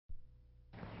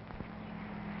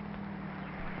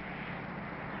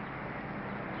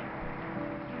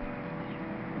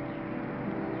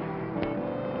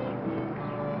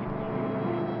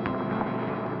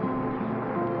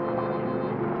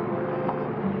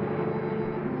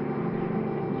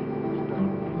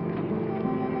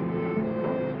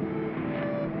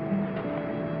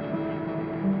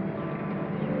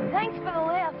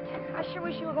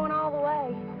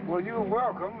Well, you're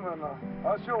welcome, and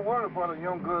I sure worry about a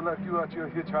young girl like you out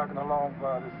here hitchhiking along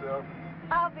by herself.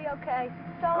 I'll be okay.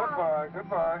 So long.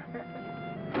 Goodbye.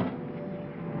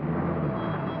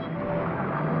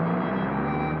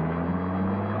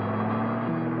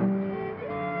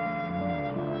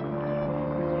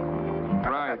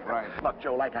 Right. Look,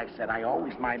 Joe, like I said, I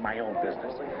always mind my own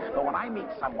business. But when I meet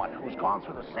someone who's gone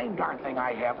through the same darn thing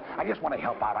I have, I just want to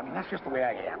help out. I mean, that's just the way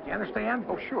I am. Do you understand?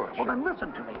 Oh, sure. Well, then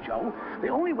listen to me, Joe. The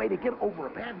only way to get over a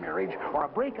bad marriage or a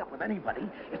breakup with anybody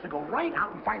is to go right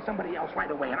out and find somebody else right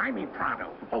away, and I mean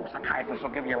pronto. Oh, psychiatrists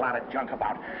will give you a lot of junk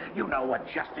about, you know,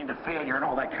 adjusting to failure and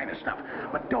all that kind of stuff.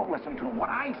 But don't listen to them. What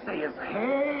I say is,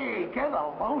 hey, get a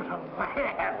load of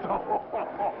that.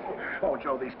 Oh,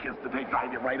 Joe, these kids today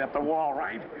drive you right up the wall,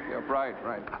 right? Yeah, right.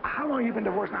 How long have you been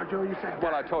divorced now, Joe? You said?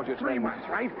 Well, I told you it's 3 months,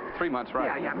 right? 3 months,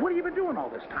 right? Yeah. What have you been doing all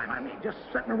this time? I mean, just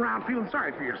sitting around feeling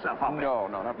sorry for yourself, I'll bet. No,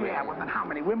 not really. Yeah, well, then how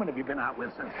many women have you been out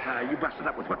with since you busted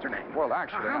up with what's her name? Well,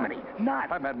 actually, how many?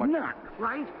 None. I've had much. None,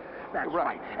 right? That's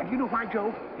right. And you know why,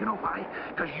 Joe? You know why?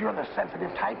 Because you're the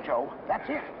sensitive type, Joe. That's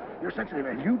it. You're sensitive,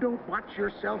 and you don't watch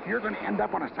yourself, you're going to end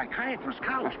up on a psychiatrist's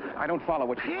couch. I don't follow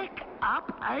what you... Pick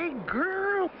up a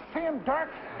girl. Thin,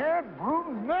 dark-haired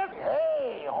brunette.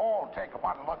 Hey, take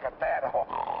one look at that.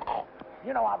 Oh.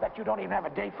 You know, I'll bet you don't even have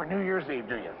a date for New Year's Eve,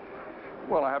 do you?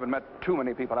 Well, I haven't met too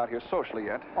many people out here socially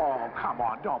yet. Oh, come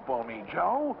on, don't bull me,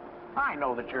 Joe. I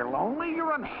know that you're lonely,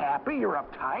 you're unhappy, you're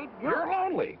uptight. You're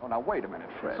lonely. Oh, now, wait a minute,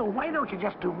 Fred. So why don't you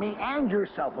just do me and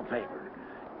yourself a favor?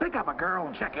 Pick up a girl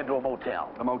and check into a motel.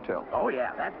 A motel? Oh,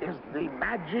 yeah, that is the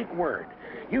magic word.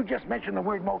 You just mention the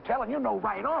word motel, and you know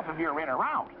right off if you're in or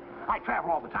out. I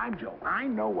travel all the time, Joe. I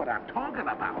know what I'm talking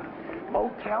about.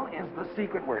 Motel is the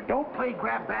secret word. Don't play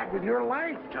grab bag with your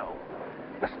life, Joe.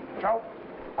 Listen, Joe,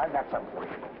 I've got something for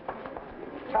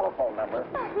you. Telephone number.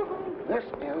 This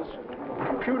is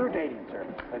computer dating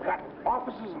service. They've got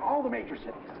offices in all the major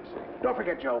cities. Don't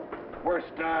forget, Joe, we're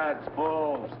studs,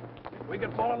 bulls. We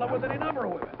can fall in love with any number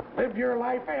of women. Live your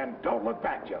life and don't look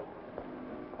back, Joe.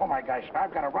 Oh, my gosh,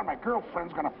 I've got to run. My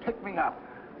girlfriend's going to pick me up.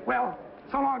 Well,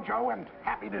 so long, Joe, and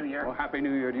Happy New Year. Well, Happy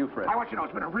New Year to you, Fred. I want you to know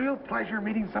it's been a real pleasure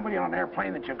meeting somebody on an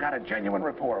airplane that you've got a genuine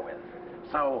rapport with.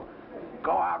 So,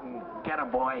 go out and get a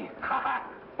boy.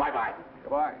 Bye-bye.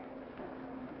 Goodbye.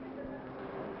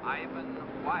 Ivan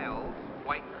Wilde's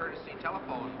white courtesy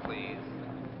telephone, please.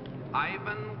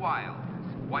 Ivan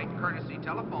Wilde's white courtesy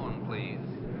telephone, please.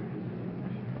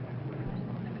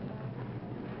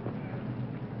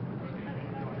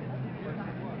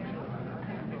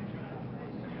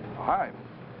 Hi.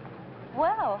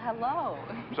 Well, hello.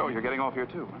 So, you're getting off here,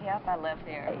 too? Yep, I live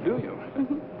here. Do you?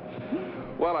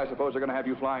 Well, I suppose they're going to have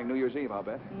you flying New Year's Eve, I'll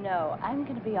bet. No, I'm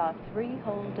going to be off 3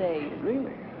 whole days.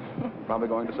 Really? Probably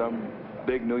going to some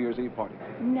big New Year's Eve party.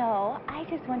 No, I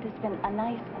just want to spend a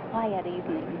nice, quiet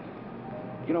evening.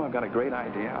 You know, I've got a great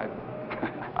idea.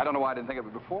 I don't know why I didn't think of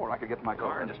it before. I could get to my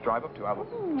car and just drive up to it. All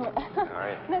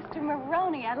right. Mr.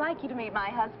 Maroney, I'd like you to meet my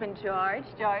husband, George.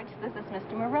 George, this is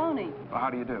Mr. Maroney. Well, how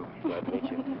do you do? Glad to meet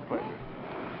you. Pleasure.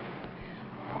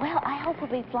 Well, I hope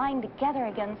we'll be flying together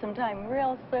again sometime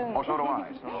real soon. Oh, so do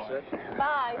I.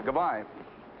 Bye. Goodbye.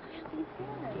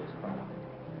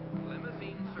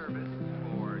 Limousine service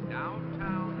for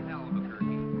downtown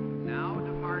Albuquerque. Now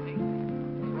departing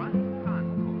front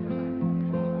concourse.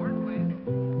 Aboard, please.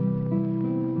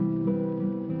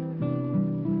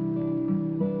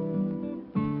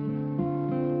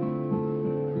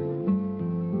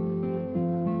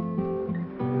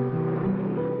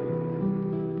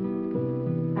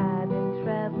 I've been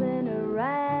traveling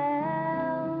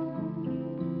around.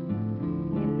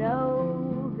 You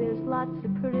know, there's lots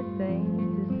of pretty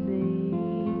things to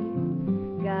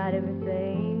see. Got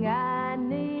everything I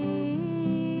need.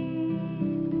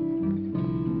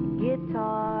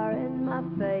 Guitar and my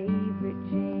favorite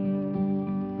jeans.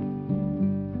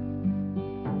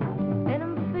 And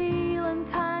I'm feeling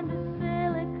kinda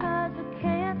silly 'cause I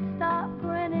can't stop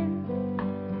grinning.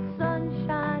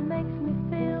 Sunshine makes me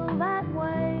feel that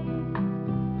way.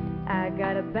 I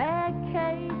got a bad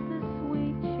case of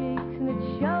sweet cheeks and it's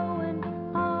showing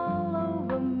all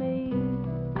over me.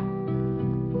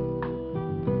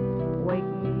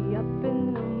 Wake me up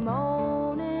in the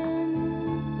morning.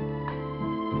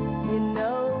 You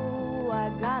know I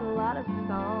got a lot of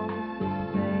songs to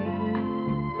sing.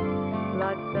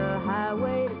 Lots of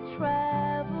highway to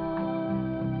travel.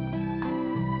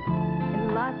 And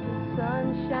lots of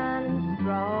sunshine and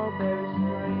strawberry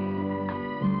streams.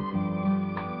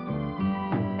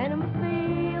 And I'm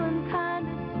feeling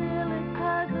kinda silly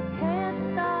 'cause I can't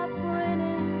stop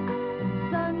grinning.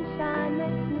 Sunshine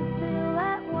makes me feel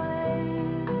that way.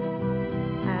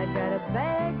 I got a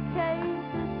bad case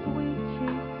of sweet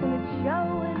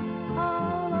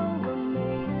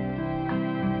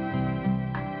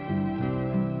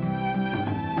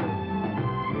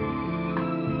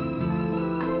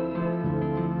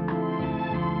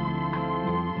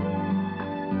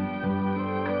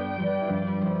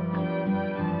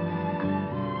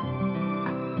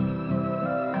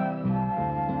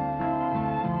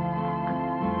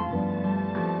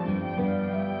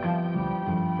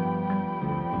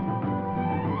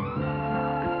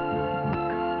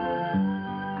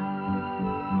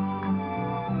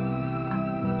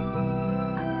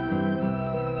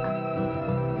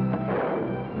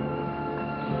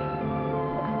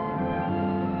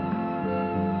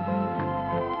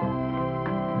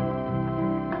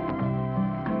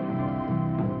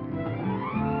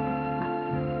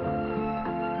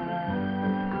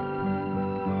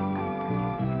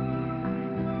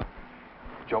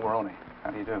Joe Maroney.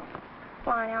 How do you do?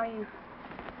 Fine, how are you?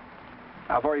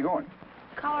 How far are you going?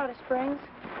 Colorado Springs.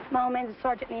 My old man's a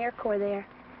sergeant in the Air Corps there.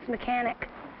 He's a mechanic.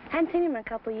 Hadn't seen him in a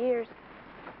couple of years.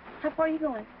 How far are you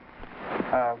going?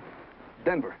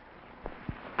 Denver.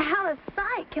 Out of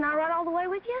sight. Can I ride all the way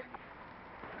with you?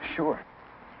 Sure.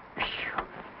 Phew.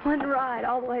 One ride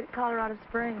all the way to Colorado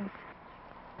Springs.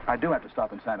 I do have to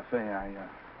stop in Santa Fe.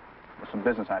 There's some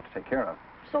business I have to take care of.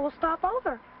 So we'll stop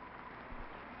over.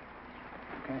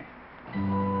 Okay.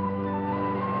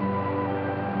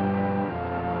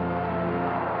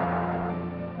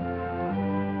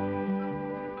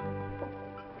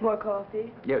 More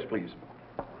coffee? Yes, please.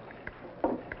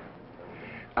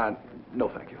 No,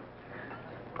 thank you.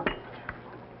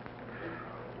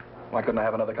 Why couldn't I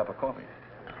have another cup of coffee?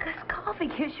 Because coffee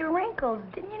gives you wrinkles.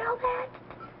 Didn't you know that?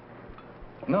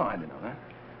 No, I didn't know that.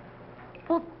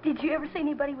 Well, did you ever see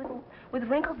anybody with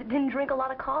wrinkles that didn't drink a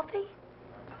lot of coffee?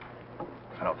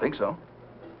 I don't think so.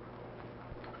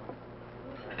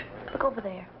 Look over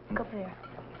there. Look over there.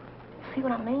 See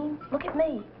what I mean? Look at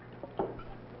me.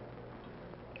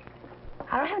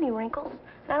 I don't have any wrinkles,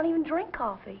 and I don't even drink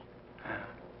coffee.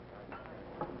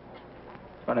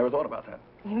 I never thought about that.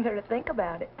 You better think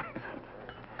about it.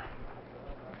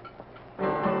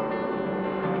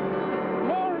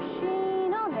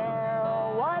 Maraschino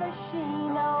now, what does she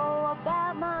know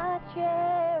about my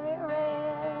cherry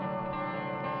red?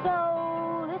 So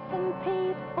listen,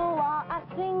 people, while I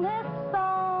sing this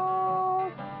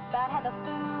song about how the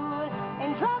food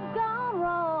and drugs gone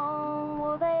wrong.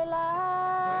 Will they lie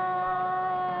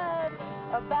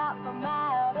about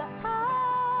formaldehyde?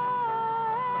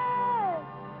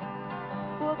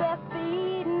 Well, they're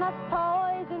feeding us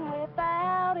poison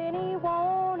without any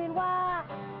warning. Why?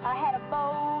 I had a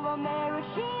bowl of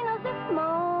maraschinos this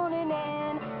morning,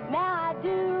 and now I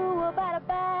do about a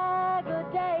bag a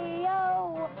day.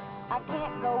 Oh, I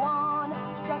can't go on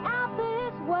strung out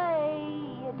this way.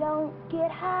 You don't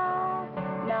get high,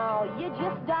 no, you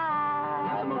just die.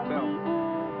 There's a motel.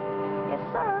 Yes,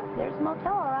 sir, there's a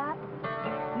motel, all right.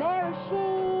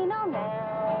 Maraschino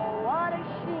now, what does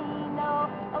she know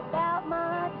about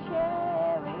my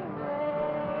cherry red?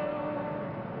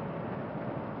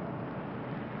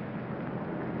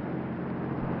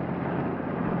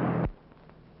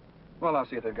 Well, I'll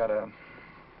see if they've got a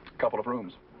couple of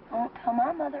rooms. I won't tell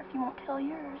my mother if you won't tell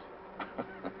yours.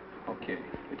 Okay,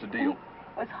 it's a deal. It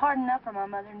was hard enough for my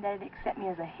mother and Daddy to accept me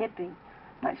as a hippie,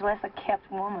 much less a kept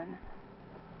woman.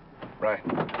 Right.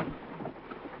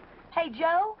 Hey,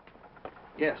 Joe,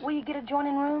 Yes. will you get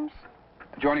adjoining rooms?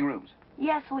 Adjoining rooms.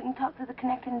 Yes, so we can talk through the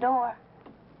connecting door.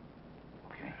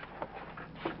 Okay.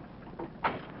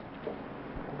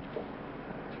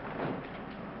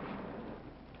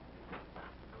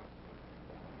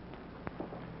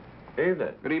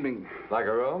 Evening. Good evening. Like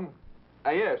a room?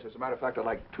 Yes, as a matter of fact, I'd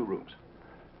like 2 rooms.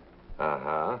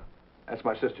 Uh-huh. That's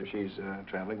my sister. She's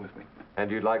traveling with me. And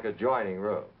you'd like adjoining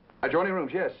room? Adjoining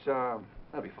rooms, yes.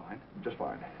 That'll be fine. Just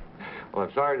fine. Well,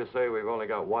 I'm sorry to say we've only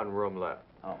got 1 room left.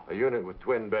 Oh. A unit with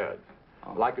twin beds.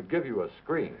 Oh. Well, I could give you a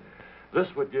screen. This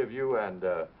would give you and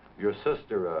your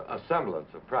sister a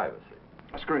semblance of privacy.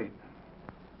 A screen.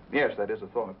 Yes, that is a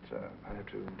thought. I'd have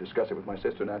to discuss it with my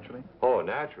sister, naturally. Oh,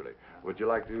 naturally. Would you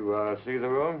like to see the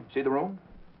room? See the room?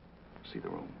 See the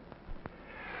room.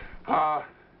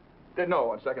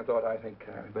 No, on second thought, I think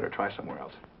we better try somewhere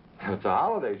else. It's the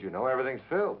holidays, you know. Everything's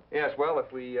filled. Yes, well,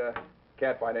 if we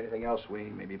can't find anything else, we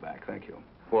may be back. Thank you.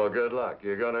 Well, good luck.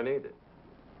 You're going to need it.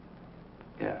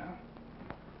 Yeah.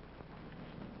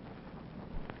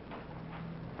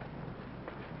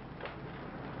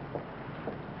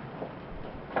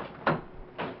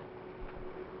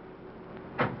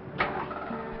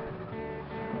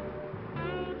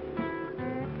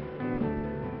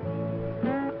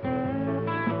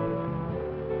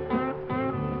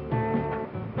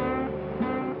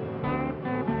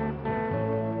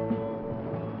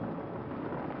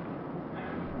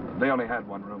 They only had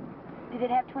 1 room. Did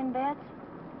it have twin beds?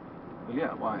 Well,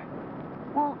 yeah, why?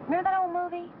 Well, remember that old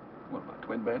movie? What, about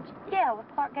twin beds? Yeah, with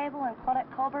Clark Gable and Claudette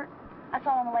Colbert. I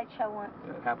saw it on the Late Show once.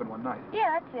 It happened one night.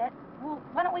 Yeah, that's it. Well,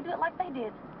 why don't we do it like they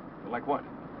did? Like what?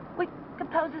 We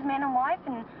could pose as man and wife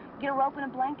and get a rope and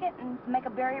a blanket and make a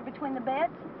barrier between the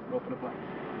beds. Rope and a blanket.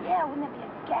 Yeah, wouldn't that be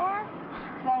a gas?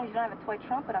 As long as you don't have a toy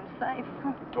trumpet, I'm safe.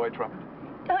 Toy trumpet.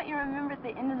 Don't you remember at the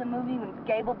end of the movie when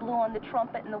Gable blew on the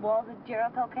trumpet and the walls of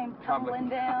Jericho came tumbling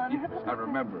down? Yes, I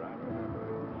remember.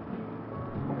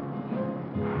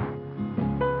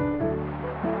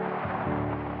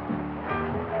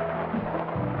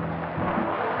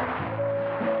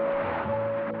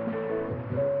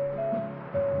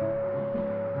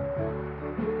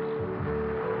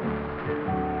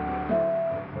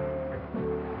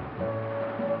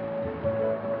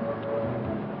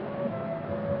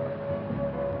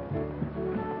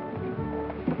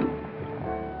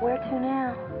 to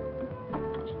now?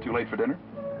 It's too late for dinner?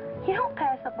 You don't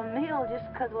pass up a meal just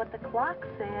because of what the clock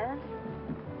says.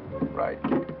 Right.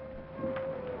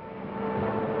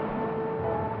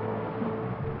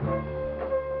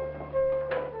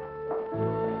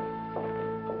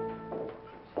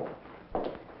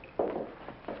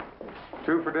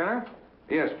 Two for dinner?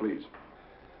 Yes, please.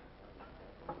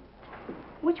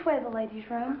 Which way, the ladies'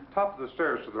 room? Top of the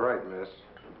stairs to the right, miss.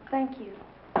 Thank you.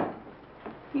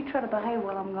 You try to behave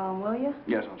while I'm gone, will you?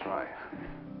 Yes, I'll try.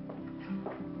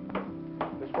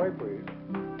 This way, please.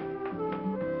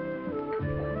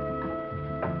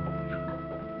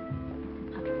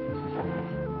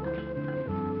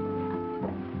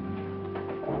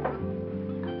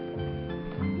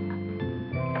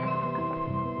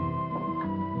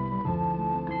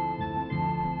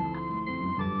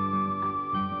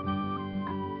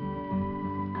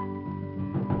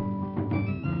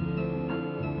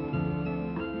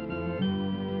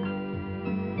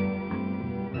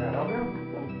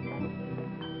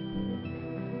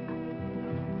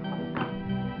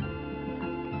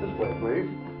 Please.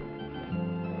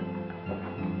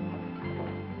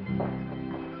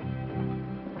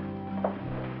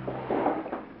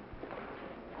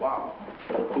 Wow.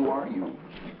 Who are you?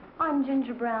 I'm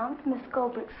Ginger Brown from Miss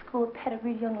Goldbrick's School of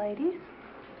Pedigreed Young Ladies.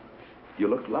 You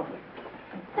look lovely.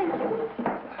 Thank you.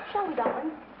 Shall we,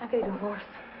 darling? I could eat a horse.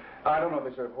 I don't know if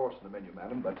they serve horse in the menu,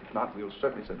 madam, but if not, we'll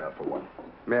certainly send out for one.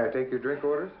 May I take your drink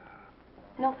orders?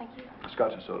 No, thank you. A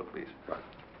scotch and soda, please. Fine.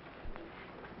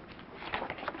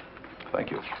 Thank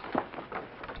you.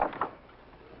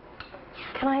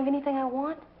 Can I have anything I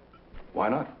want? Why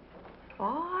not?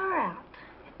 Far out.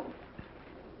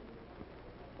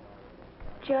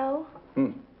 Joe?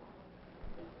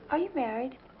 Are you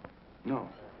married? No.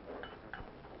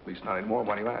 At least not anymore.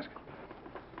 Why do you ask?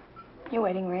 Your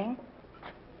wedding ring.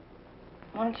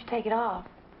 Why don't you take it off?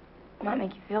 It might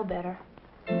make you feel better.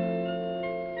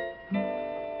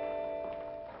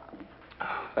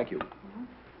 Thank you.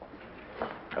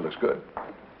 That looks good.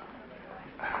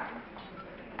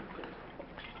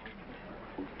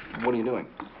 What are you doing?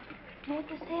 You know what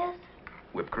this is?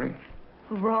 Whipped cream.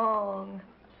 Wrong.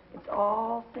 It's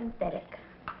all synthetic.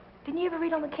 Didn't you ever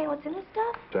read on the can what's in this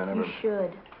stuff? I never... You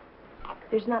should.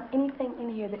 There's not anything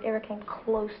in here that ever came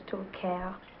close to a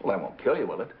cow. Well, that won't kill you,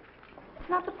 will it? That's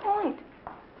not the point.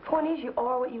 The point is you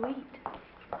are what you eat.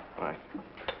 Right.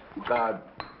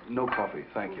 No coffee,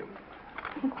 thank you.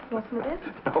 You want some of this?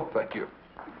 No, thank you.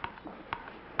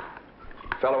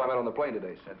 The fellow I met on the plane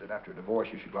today said that after a divorce,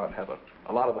 you should go out and have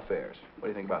a lot of affairs. What do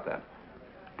you think about that?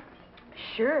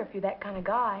 Sure, if you're that kind of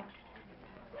guy.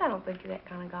 I don't think you're that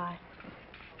kind of guy.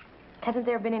 Hasn't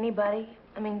there been anybody,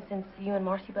 since you and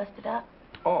Marcy busted up?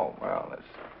 Oh, well, that's...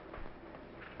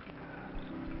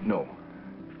 No.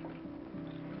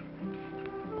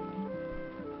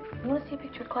 You want to see a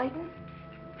picture of Clayton?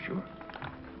 Sure.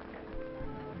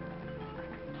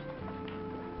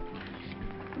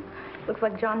 Looks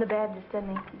like John the Baptist, doesn't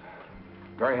he?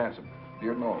 Very handsome.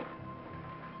 Beard and all.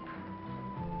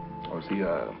 Oh, is he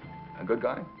a good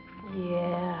guy?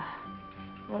 Yeah.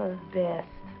 One of the best.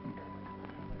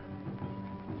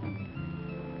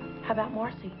 How about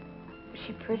Marcy? Was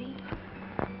she pretty?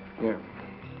 Yeah.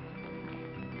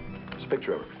 There's a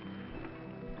picture of her.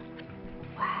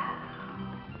 Wow.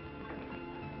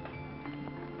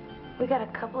 We got a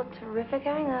couple of terrific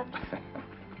hang-ups.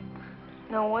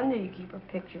 No wonder you keep her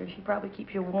pictures. She probably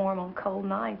keeps you warm on cold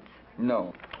nights.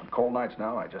 No. On cold nights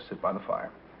now, I just sit by the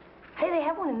fire. Hey, they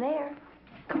have one in there.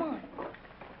 Come on.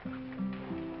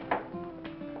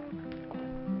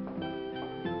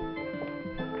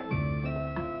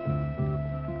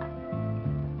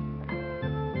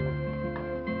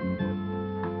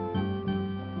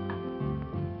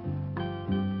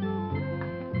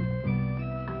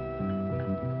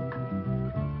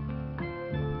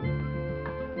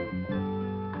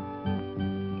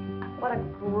 What a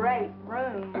great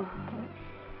room.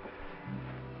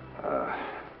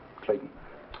 Clayton.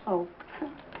 Oh.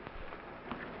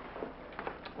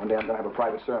 One day I'm going to have a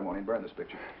private ceremony and burn this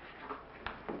picture.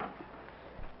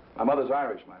 My mother's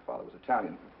Irish. My father was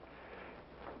Italian.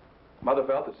 Mother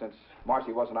felt that since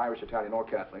Marcy wasn't Irish, Italian, or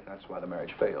Catholic, that's why the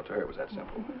marriage failed. To her, it was that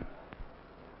simple.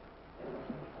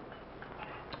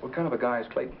 What kind of a guy is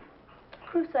Clayton?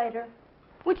 Crusader.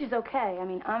 Which is okay.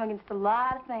 I'm against a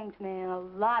lot of things, man, a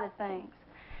lot of things.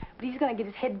 But he's going to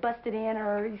get his head busted in,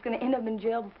 or he's going to end up in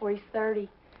jail before he's 30.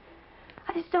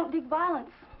 I just don't dig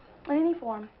violence in any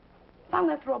form. If I'm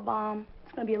going to throw a bomb,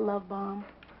 it's going to be a love bomb.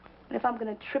 And if I'm going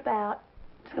to trip out,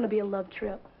 it's going to be a love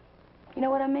trip. You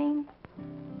know what I mean?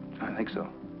 I think so.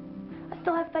 I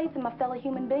still have faith in my fellow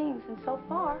human beings, and so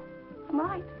far, I'm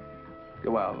right.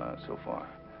 Well, so far.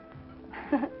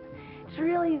 It's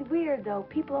really weird, though.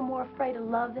 People are more afraid of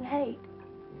love than hate.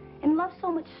 And love's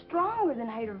so much stronger than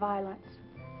hate or violence.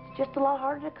 It's just a lot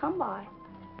harder to come by.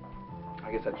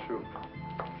 I guess that's true.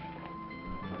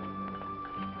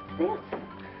 What's this?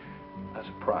 A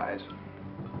surprise.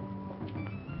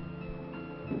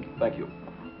 Thank you.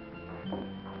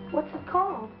 What's it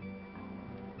called?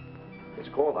 It's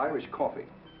called Irish coffee.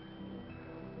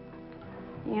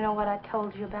 You know what I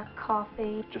told you about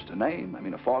coffee? Just a name. I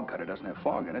mean, a fog cutter doesn't have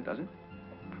fog in it, does it?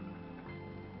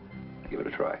 Give it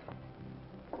a try.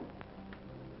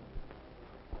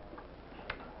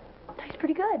 Tastes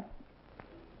pretty good.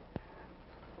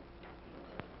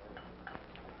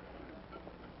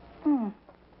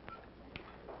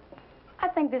 I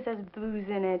think this has booze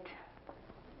in it.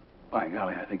 By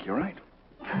golly, I think you're right.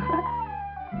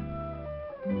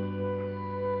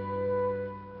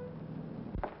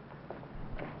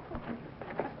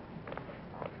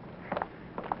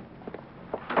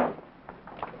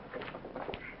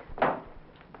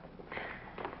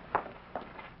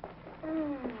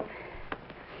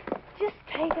 Just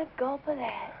take a gulp of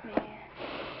that, man.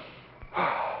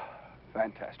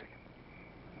 Fantastic.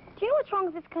 Do you know what's wrong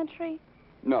with this country?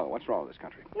 No, what's wrong with this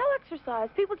country? No exercise.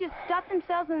 People just stuff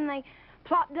themselves and then they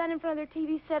plop down in front of their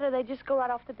TV set or they just go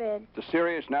right off to bed. It's a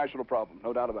serious national problem,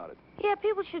 no doubt about it. Yeah,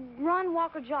 people should run,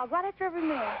 walk, or jog right after every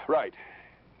meal. Right.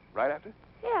 Right after?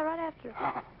 Yeah, right after.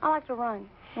 I like to run.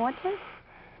 You want to?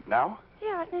 Now?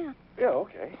 Yeah, right now. Yeah,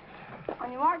 okay.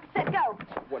 On your mark, set, go.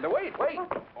 Well, now, wait.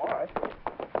 All right.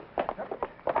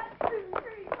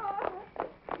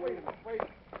 Wait a minute, wait.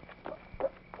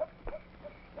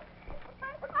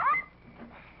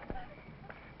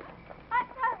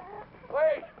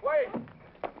 Wait.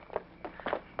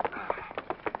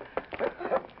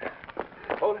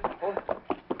 Hold it.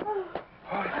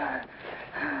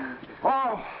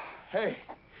 Oh, hey.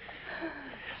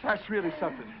 That's really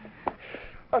something.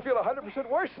 I feel 100%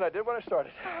 worse than I did when I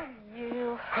started. Oh,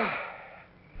 you.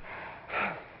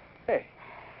 Hey.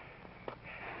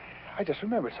 I just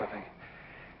remembered something.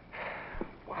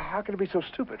 Well, how can it be so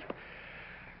stupid?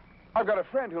 I've got a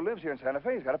friend who lives here in Santa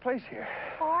Fe. He's got a place here.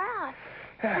 Far out.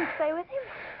 Can you stay with him?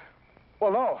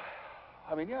 Well, no.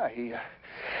 I mean, yeah, he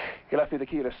left me the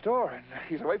key to the store, and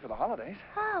he's away for the holidays.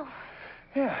 Oh.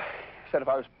 Yeah. He said if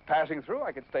I was passing through,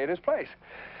 I could stay at his place.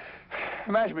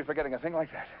 Imagine me forgetting a thing like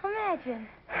that. Imagine.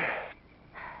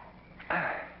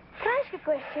 Can I ask you a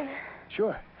question?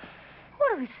 Sure.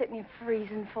 What are we sitting here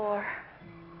freezing for?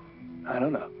 I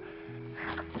don't know.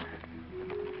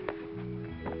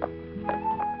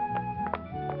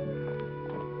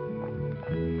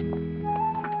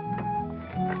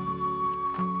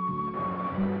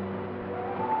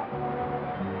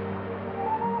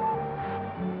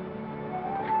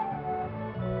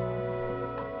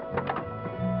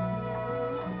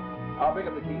 I'll pick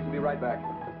up the keys and be right back.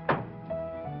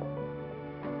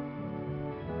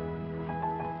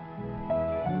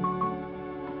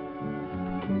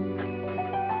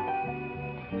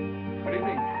 Good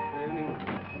evening. Good evening.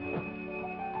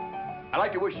 I'd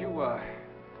like to wish you a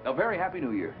very happy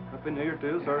New Year. Happy New Year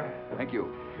too, sir. Thank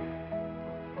you.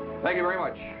 Thank you very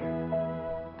much.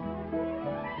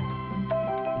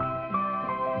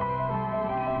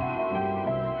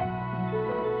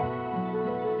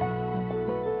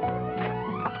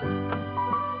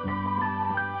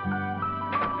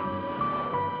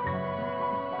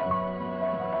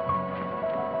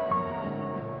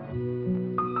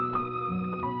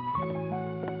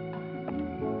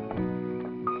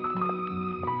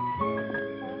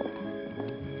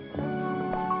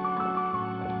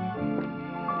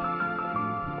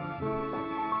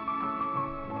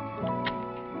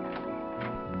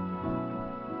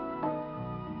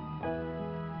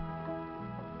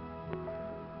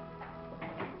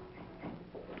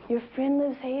 Your friend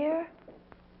lives here?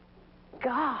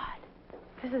 God.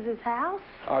 This is his house?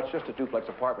 Oh, it's just a duplex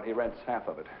apartment. He rents half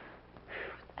of it.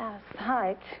 Out of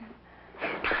sight.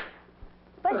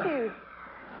 Bless you.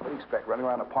 What do you expect, running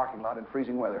around a parking lot in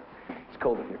freezing weather? It's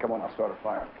cold in here. Come on, I'll start a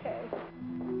fire. Okay.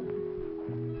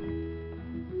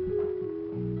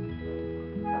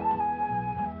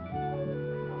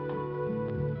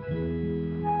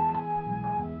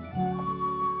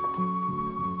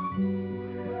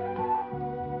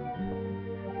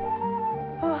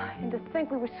 I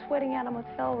think we were sweating out a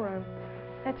motel room.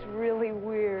 That's really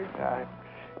weird. I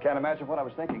can't imagine what I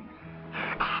was thinking.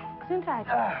 Gesundheit.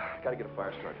 Gotta get a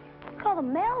fire started. Look at all the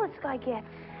mail this guy gets.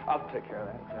 I'll take care of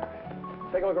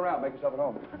that. Take a look around. Make yourself at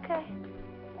home. Okay.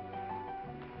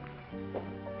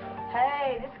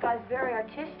 Hey, this guy's very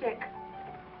artistic.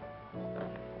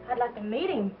 I'd like to meet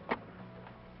him.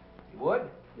 You would?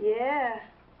 Yeah.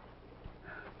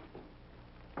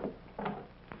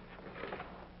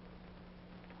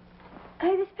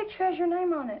 Hey, this picture has your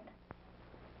name on it.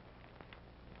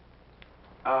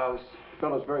 This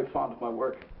fellow's very fond of my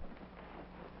work.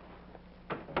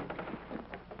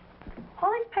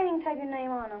 All these paintings have your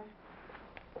name on them.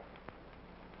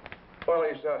 Well,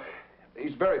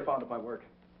 he's very fond of my work.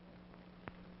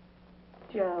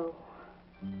 Joe.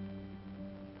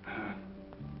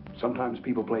 Sometimes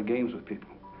people play games with people.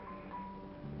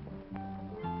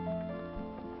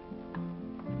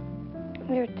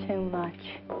 You're too much.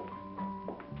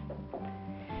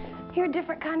 You're a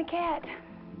different kind of cat.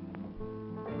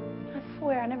 I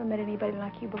swear I never met anybody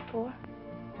like you before.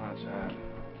 That's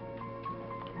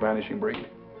vanishing breed.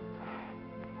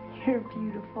 You're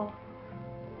beautiful.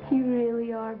 You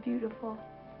really are beautiful.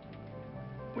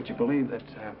 Would you believe that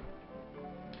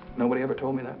nobody ever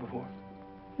told me that before?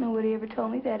 Nobody ever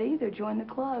told me that either. Join the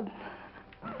club.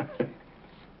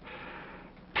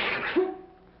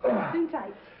 Too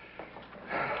tight.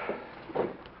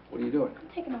 What are you doing? I'm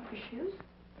taking off your shoes.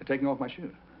 You're taking off my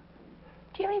shoe.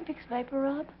 Do you have any Vicks Vapor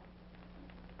Rub?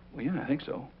 Well, yeah, I think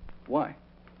so. Why?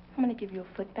 I'm going to give you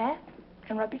a foot bath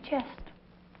and rub your chest.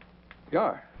 You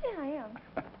are? Yeah, I am.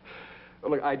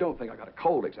 Well, look, I don't think I got a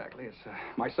cold exactly. It's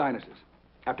my sinuses.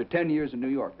 After 10 years in New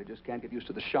York, they just can't get used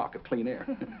to the shock of clean air.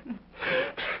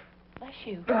 Bless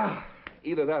you.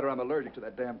 Either that or I'm allergic to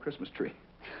that damn Christmas tree.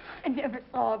 I never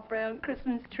saw a brown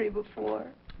Christmas tree before.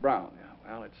 Brown, yeah.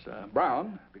 Well, it's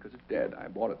brown because it's dead. I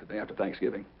bought it the day after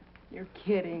Thanksgiving. You're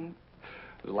kidding.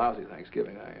 It was a lousy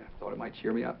Thanksgiving. I thought it might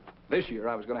cheer me up. This year,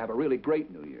 I was going to have a really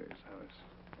great New Year's. I was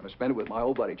going to spend it with my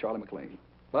old buddy, Charlie McLean.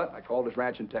 But I called his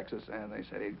ranch in Texas, and they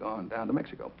said he'd gone down to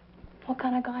Mexico. What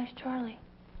kind of guy's Charlie?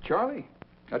 Charlie?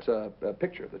 That's a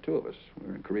picture of the two of us. We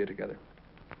were in Korea together.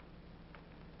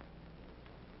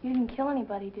 You didn't kill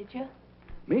anybody, did you?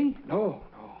 Me? No.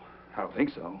 I don't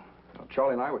think so. Well,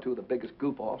 Charlie and I were two of the biggest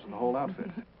goof-offs in the whole outfit.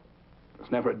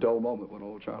 There's never a dull moment when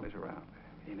old Charlie's around.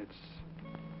 I mean,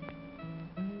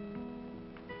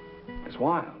 it's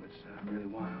wild. It's really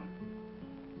wild.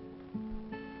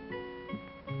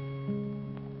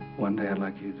 One day I'd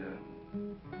like you to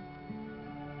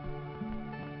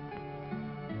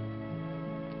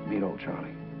meet old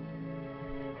Charlie.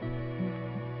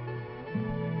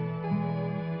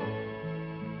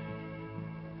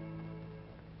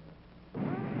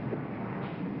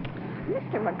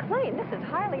 Mr. McLean, this is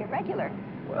highly irregular.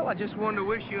 Well, I just wanted to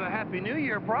wish you a Happy New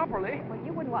Year properly. Well,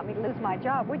 you wouldn't want me to lose my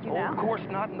job, would you now? Of course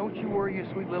not. And don't you worry your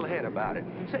sweet little head about it.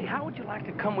 Say, how would you like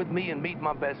to come with me and meet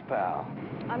my best pal?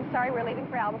 I'm sorry, we're leaving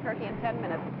for Albuquerque in 10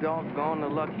 minutes. Doggone the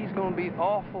luck. He's going to be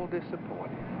awful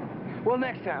disappointed. Well,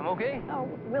 next time, okay? Oh,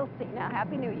 we'll see now.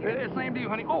 Happy New Year. Same to you,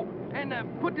 honey. Oh, and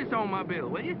put this on my bill,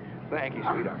 will you? Thank you,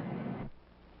 sweetheart.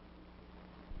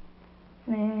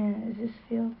 Man, does this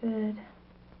feel good?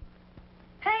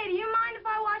 Hey, do you mind if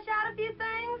I wash out a few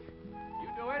things? You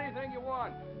do anything you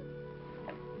want.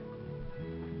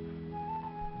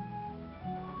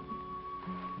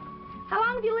 How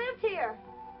long have you lived here?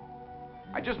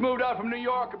 I just moved out from New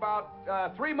York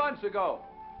about 3 months ago.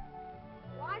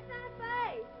 Why Santa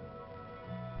Fe?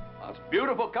 Well, it's a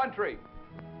beautiful country.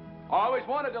 I always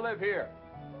wanted to live here.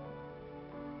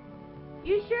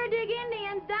 You sure dig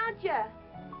Indians, don't you?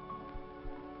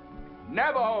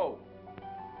 Navajo.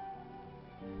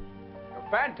 They're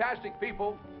fantastic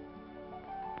people.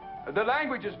 The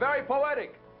language is very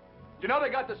poetic. You know, they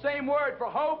got the same word for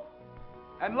hope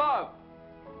and love.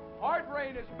 Hard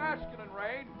rain is masculine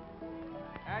rain,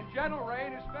 and gentle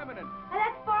rain is feminine. Hey,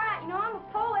 that's far out. You know, I'm a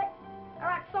poet. I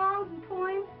write songs and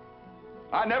poems.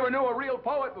 I never knew a real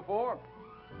poet before.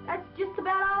 That's just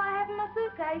about all I have in my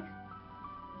suitcase.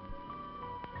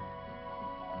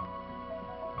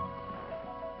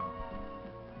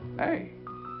 Hey,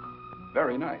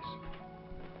 very nice.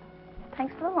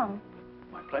 Thanks for the loan.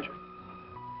 My pleasure.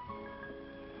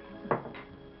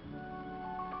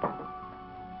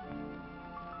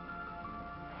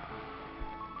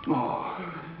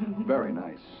 Oh, very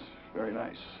nice. Very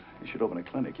nice. You should open a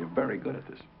clinic. You're very good at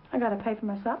this. I gotta pay for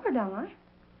my supper, don't I?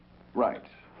 Right.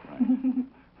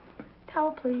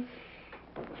 Towel, please.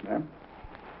 Yes, ma'am.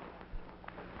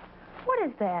 What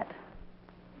is that?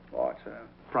 Oh, it's a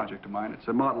project of mine. It's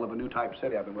a model of a new type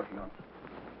city I've been working on.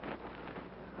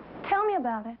 Tell me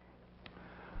about it.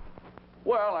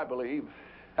 Well, I believe,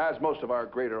 as most of our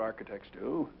greater architects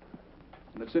do,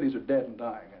 that cities are dead and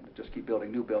dying, and to just keep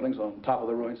building new buildings on top of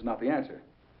the ruins is not the answer.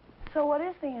 So what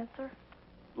is the answer?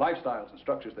 Lifestyles and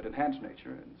structures that enhance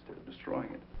nature instead of destroying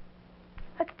it.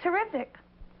 That's terrific.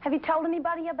 Have you told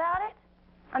anybody about it?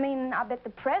 I mean, I bet the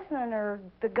president or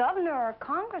the governor or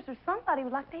Congress or somebody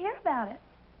would like to hear about it.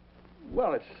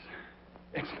 Well,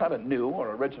 it's not a new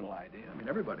or original idea. I mean,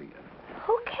 everybody...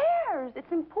 Who cares?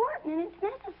 It's important and it's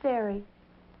necessary.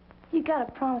 You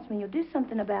gotta promise me you'll do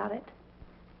something about it.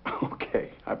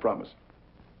 Okay, I promise.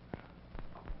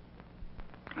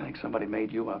 I think somebody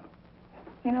made you up.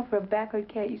 You know, for a backward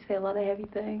cat, you say a lot of heavy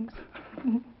things.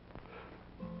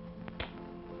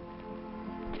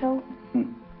 Joe,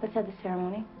 let's have the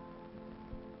ceremony.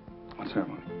 What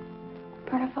ceremony?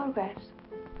 Burn our photographs.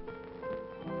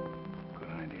 Good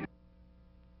idea.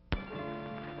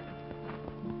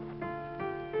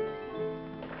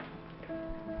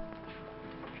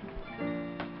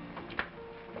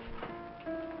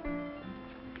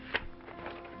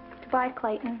 Goodbye,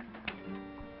 Clayton.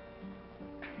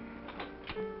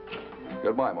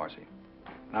 Goodbye, Marcy.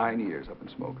 9 years up in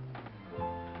smoke.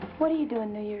 What are you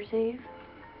doing New Year's Eve?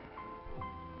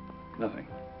 Nothing.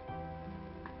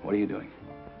 What are you doing?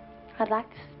 I'd like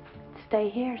to stay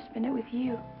here, spend it with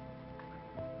you.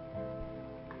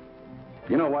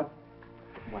 You know what?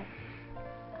 What?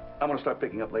 I'm going to start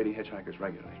picking up lady hitchhikers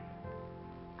regularly.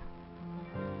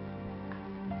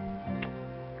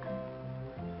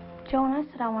 Joe, when I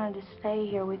said I wanted to stay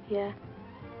here with you,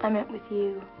 I meant with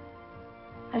you.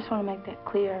 I just want to make that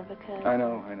clear because... I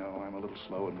know. I'm a little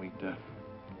slow and we'd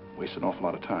waste an awful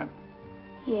lot of time.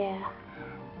 Yeah.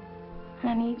 And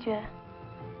I need you.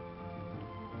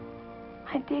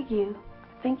 I dig you.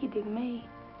 I think you dig me.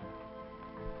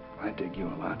 I dig you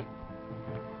a lot.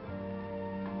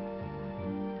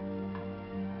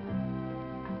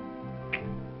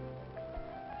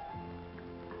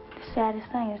 The saddest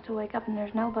thing is to wake up and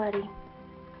there's nobody.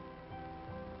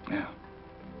 Yeah.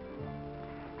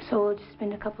 So we'll just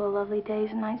spend a couple of lovely days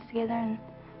and nights together and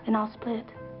then I'll split.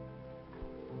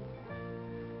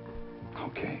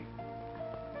 Okay.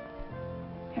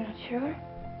 You're not sure?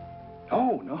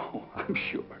 Oh, no, I'm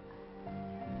sure.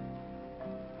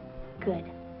 Good.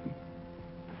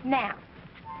 Now,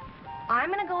 I'm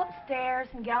gonna go upstairs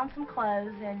and get on some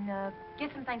clothes and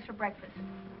get some things for breakfast.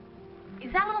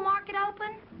 Is that little market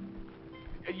open?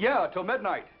 Yeah, till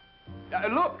midnight.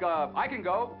 Look, I can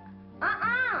go.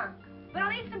 But I'll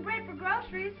need some bread for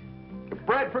groceries.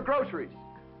 Bread for groceries.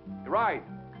 Right.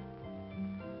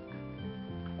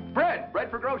 Bread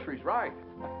for groceries, right.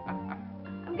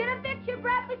 I'm gonna fix your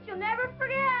breakfast you'll never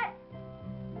forget.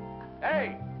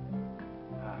 Hey!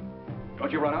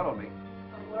 Don't you run out on me.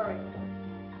 Don't worry.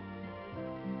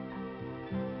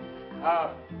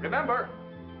 Remember,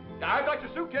 I've got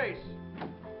your suitcase.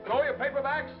 With all your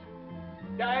paperbacks.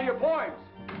 Yeah, and your poems.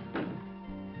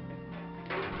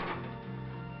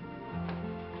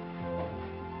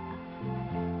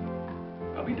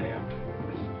 I'll be damned.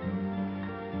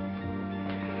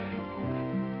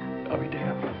 I'll be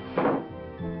damned.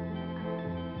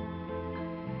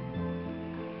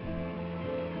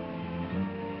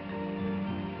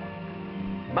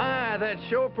 My, that's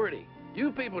sure pretty.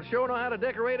 You people sure know how to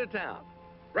decorate a town.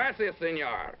 Gracias,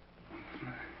 senor.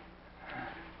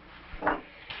 I'm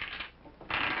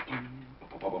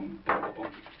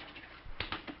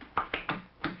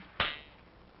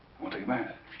gonna take a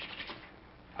bath.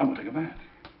 I'm gonna take a bath.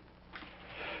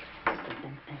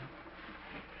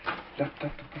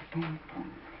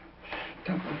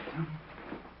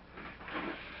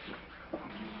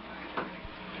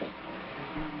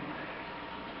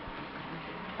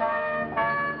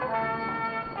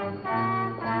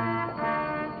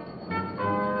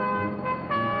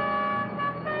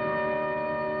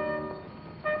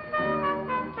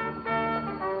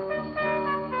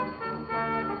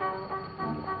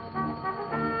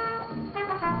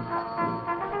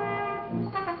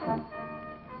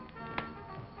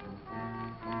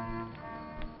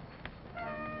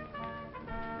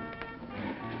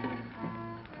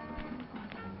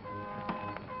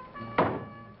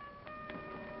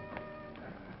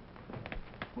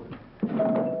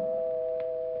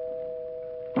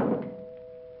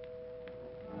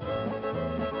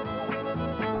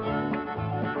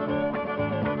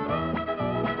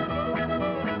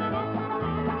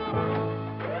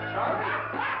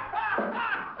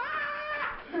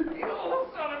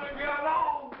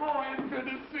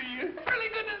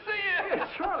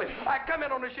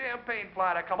 Champagne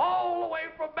flight. I come all the way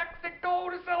from Mexico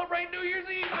to celebrate New Year's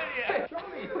Eve with you.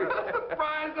 Charlie.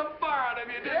 Surprise of fire, have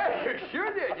you did? Yeah, you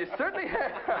sure did. You certainly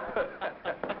have.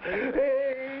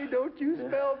 Hey, don't you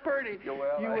smell pretty?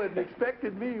 Well, you wasn't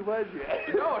expecting me, was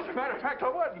you? No, as a matter of fact, I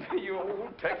wasn't. You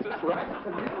old Texas rat.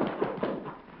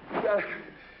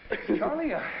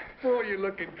 Charlie, boy, you're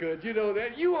looking good. You know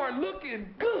that. You are looking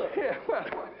good. Yeah, well,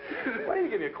 why didn't you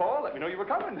give me a call? Let me know you were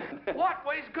coming. What?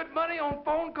 Waste good money on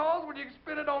phone calls when you can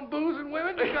spend it on booze and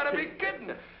women? You gotta be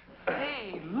kidding. Hey,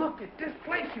 Hey, look at this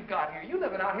place you got here. You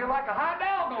living out here like a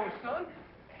hidalgo, son.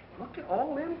 Look at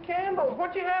all them candles.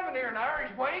 What you having here, an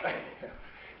Irish wake?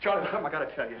 Charlie, something I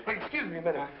gotta tell you. Hey, excuse me a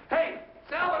minute. Hey,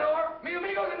 Salvador, mi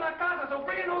amigos en la casa, so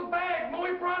bring in those bags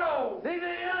muy pronto. Sí,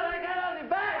 señor, I got all the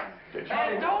bags.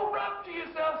 And don't rough to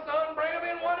yourself, son. Bring them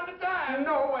in one at a time.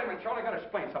 No, wait a minute, Charlie. I gotta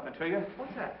explain something to you.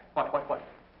 What's that? What?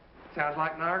 Sounds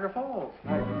like Niagara Falls.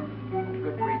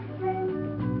 Good grief.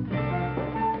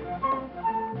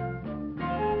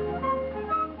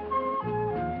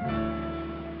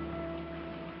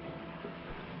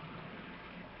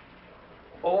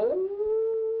 Oh.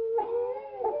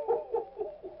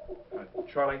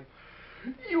 Charlie.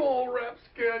 You old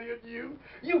rapscallion, you.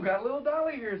 You got little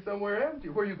Dolly here somewhere, haven't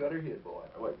you? Where you got her hid, boy?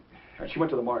 Wait. She went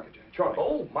to the market, Charlie.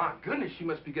 Oh, my goodness, she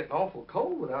must be getting awful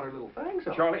cold without her little fangs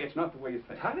on. Charlie, it's not the way you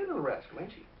think. Tiny little rascal,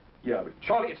 ain't she? Yeah, but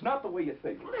Charlie, it's not the way you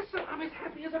think. Listen, I'm as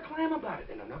happy as a clam about it,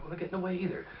 and I'm not going to get in the way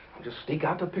either. I'll just sneak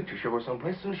out to the picture show or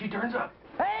someplace as soon as she turns up.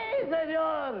 Hey,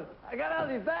 senor, I got all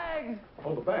the bags.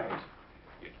 Oh, the bags.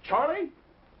 Charlie?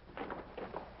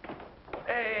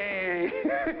 Hey,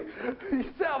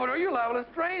 Salvador, you're liable to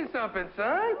strain something,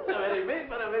 son. Not very big,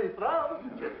 but I'm very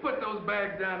strong. Just put those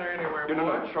bags down there anywhere, boy.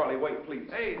 No, Charlie, wait, please.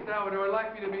 Hey, Salvador, I'd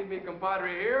like you to meet me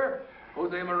compadre here,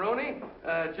 Jose Maroney.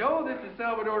 Joe, this is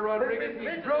Salvador Rodriguez.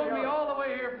 He drove me all the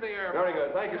way here from the airport. Very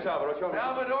good. Thank you, Salvador. Charlie.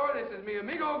 Salvador, this is mi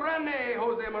amigo grande,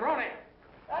 Jose Maroney.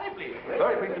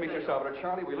 Very pleased to meet you, Salvador.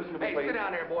 Charlie, we listen to me, Hey, please. sit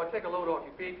down there, boy. Take a load off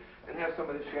your feet and have some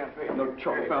of this champagne. No,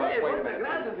 Charlie, fellas, wait a minute.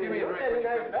 Give me a drink.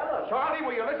 Charlie,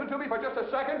 will you listen to me for just a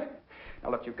second?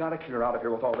 Now, look, you've got to clear out of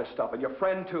here with all this stuff. And your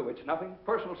friend, too. It's nothing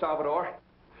personal, Salvador.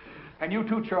 And you,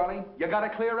 too, Charlie. You got to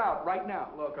clear out right now.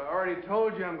 Look, I already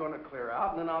told you I'm going to clear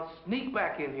out, and then I'll sneak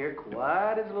back in here,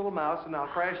 quiet as a little mouse, and I'll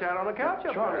crash out on the couch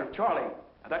up there. Charlie,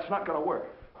 that's not going to work.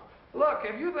 Look,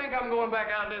 if you think I'm going back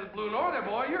out into this blue northern,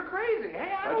 boy, you're crazy.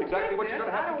 Hey, I don't exactly get what this. you're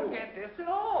gonna have to do. I don't get this at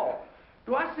all.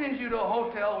 Do I send you to a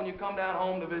hotel when you come down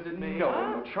home to visit me?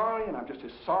 No, Charlie, and I'm just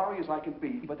as sorry as I can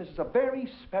be. But this is a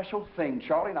very special thing,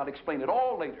 Charlie, and I'll explain it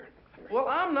all later. Well,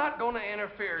 I'm not going to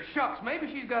interfere. Shucks, maybe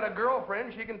she's got a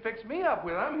girlfriend she can fix me up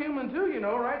with. I'm human, too, you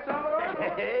know, right,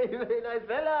 Salvador? Hey, very nice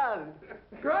fellas.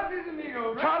 Gracias,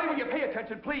 amigo. Charlie, will you pay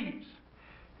attention, please?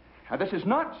 Now, this is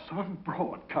not some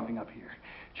broad coming up here.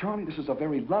 Charlie, this is a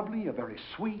very lovely, a very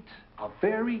sweet, a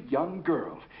very young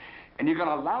girl. And you're going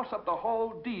to louse up the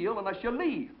whole deal unless you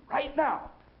leave right now.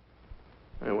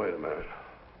 Hey, wait a minute.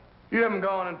 You haven't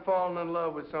gone and fallen in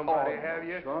love with somebody, Oh, have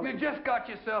you? Charlie. You just got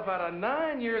yourself out of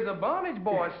 9 years of bondage,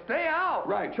 boy. Stay out.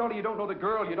 Right, Charlie, you don't know the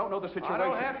girl, you don't know the situation. I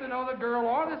don't have to know the girl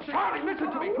or the situation. Charlie,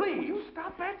 listen to me, please. You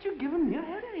stop that. You're giving me a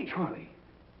headache. Charlie,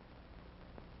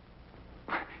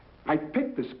 I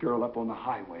picked this girl up on the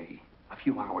highway a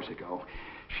few hours ago.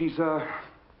 She's a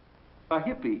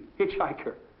hippie,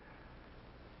 hitchhiker.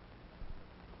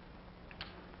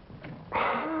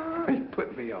 You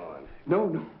put me on.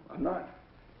 No, I'm not.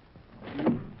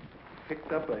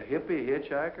 Picked up a hippie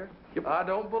hitchhiker? Yep. I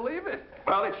don't believe it.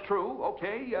 Well, it's true,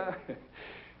 okay.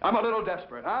 I'm a little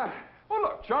desperate, huh? Well,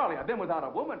 look, Charlie, I've been without a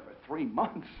woman for 3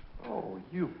 months. Oh,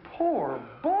 you poor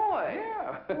boy.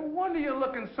 Yeah. No wonder you're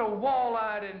looking so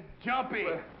wall-eyed and jumpy.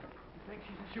 You think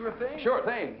she's a sure thing? Sure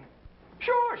thing.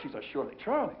 Sure, she's a surely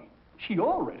Charlie. She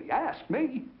already asked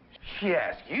me. She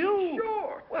asked you?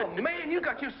 Sure. Well, man, you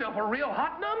got yourself a real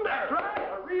hot number. That's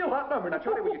right, a real hot number. Now,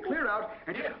 Charlie, will you clear out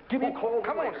and just give me a call?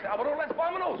 Come on, Salvador, let's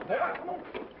bomb those, boy. Come on.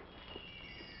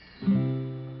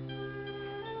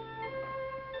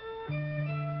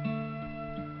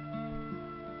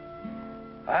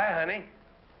 Hi, honey.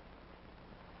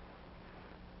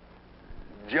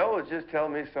 Joe was just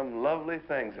telling me some lovely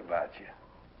things about you.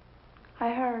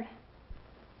 I heard.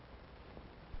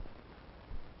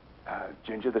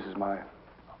 Ginger, this is my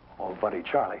old buddy,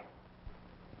 Charlie.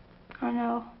 I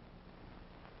know.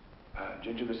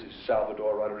 Ginger, this is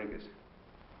Salvador Rodriguez.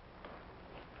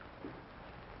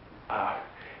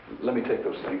 Let me take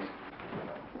those things.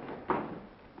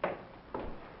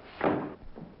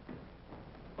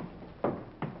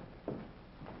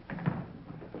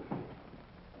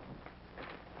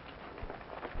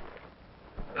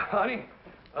 Honey,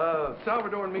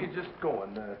 Salvador and me just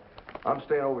going. I'm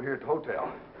staying over here at the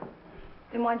hotel.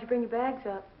 Then why'd you bring your bags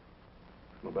up?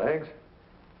 My bags?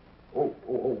 Oh,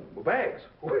 my bags.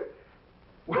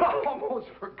 Well, I almost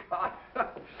forgot.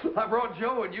 I brought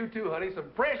Joe and you too, honey,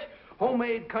 some fresh,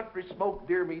 homemade country smoked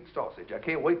deer meat sausage. I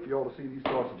can't wait for you all to see these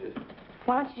sausages.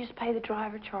 Why don't you just pay the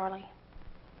driver, Charlie?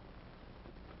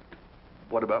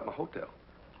 What about my hotel?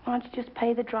 Why don't you just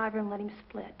pay the driver and let him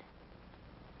split?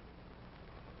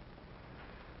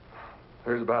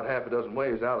 There's about half a dozen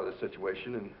ways out of this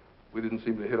situation, and we didn't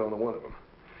seem to hit on one of them.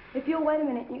 If you'll wait a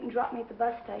minute, you can drop me at the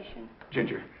bus station.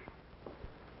 Ginger.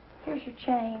 Here's your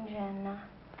change, and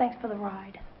thanks for the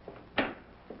ride.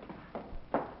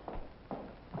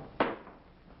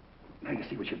 Now you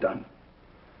see what you've done.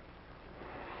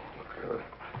 Look,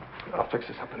 I'll fix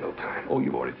this up in no time. Oh,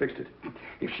 you've already fixed it.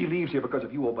 If she leaves here because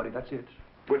of you, old buddy, that's it.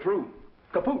 We're through.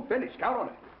 Kaput, finished. Count on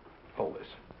it. Hold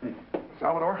this.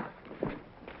 Salvador,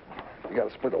 you got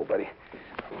a split, old buddy.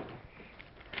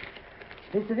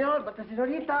 Sí, señor, but the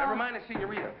señorita. Never mind the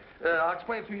senorita. I'll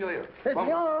explain it to you later. Sí,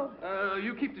 señor.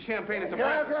 You keep the champagne at the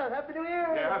Gracias. back. Happy New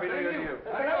Year. Yeah, Happy New Year to you.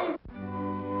 Hasta luego.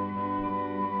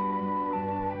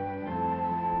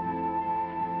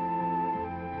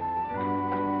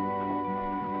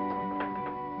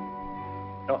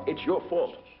 No, it's your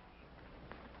fault.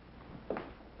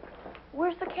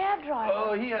 Where's the cab driver?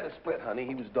 Oh, he had a split, honey.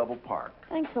 He was double parked.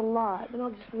 Thanks a lot, then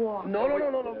I'll just walk. No,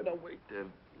 wait.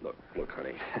 Look,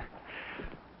 honey.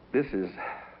 This is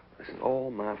all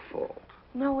my fault.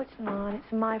 No, it's not.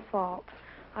 It's my fault.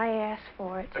 I asked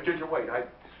for it. Ginger, wait.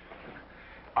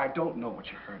 I don't know what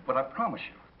you heard, but I promise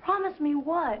you. Promise me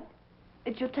what?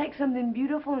 That you'll take something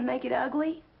beautiful and make it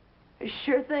ugly? A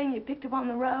sure thing you picked up on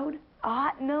the road? A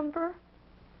hot number?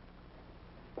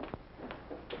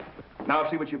 Now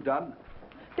see what you've done?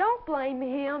 Don't blame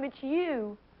him. It's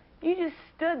you. You just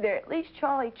stood there. At least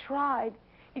Charlie tried.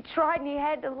 He tried and he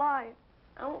had to lie.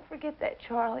 I won't forget that,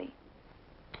 Charlie.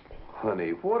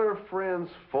 Honey, what are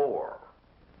friends for?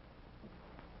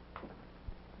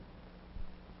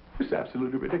 It's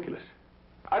absolutely ridiculous.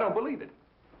 I don't believe it.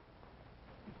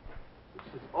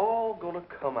 This is all gonna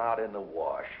come out in the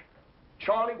wash.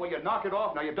 Charlie, will you knock it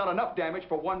off? Now you've done enough damage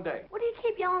for one day. What do you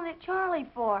keep yelling at Charlie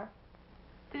for?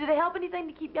 Did it help anything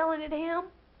to keep yelling at him?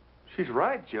 She's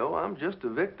right, Joe. I'm just a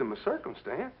victim of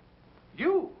circumstance.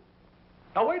 You?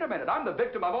 Now, wait a minute. I'm the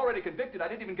victim. I'm already convicted. I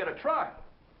didn't even get a trial.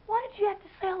 Why did you have to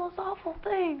say all those awful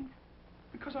things?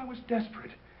 Because I was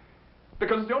desperate.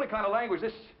 Because it's the only kind of language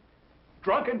this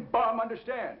drunken bum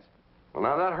understands. Well,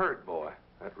 now that hurt, boy.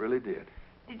 That really did.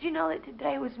 Did you know that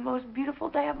today was the most beautiful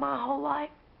day of my whole life?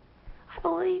 I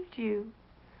believed you.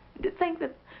 To think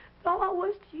that all I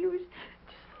was to you was just...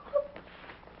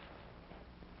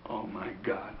 Oh, my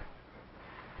God.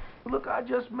 Look, I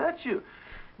just met you.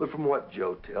 But from what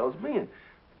Joe tells me and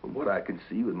from what I can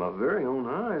see with my very own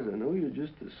eyes, I know you're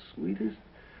just the sweetest,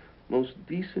 most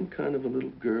decent kind of a little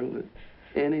girl that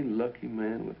any lucky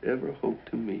man would ever hope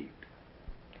to meet.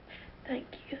 Thank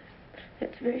you.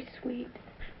 That's very sweet.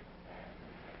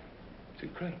 It's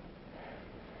incredible.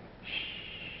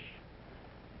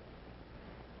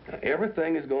 Now,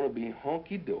 everything is going to be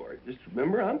honky-dory. Just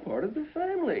remember, I'm part of the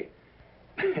family.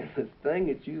 And the thing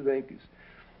that you think is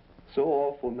so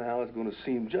awful now is going to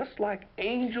seem just like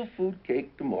angel food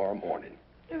cake tomorrow morning.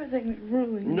 Everything's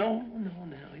ruined. No,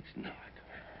 it's not.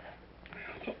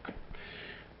 Now, look,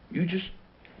 you just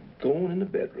go on in the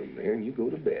bedroom there and you go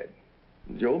to bed.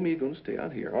 Joe and me are going to stay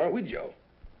out here, aren't we, Joe?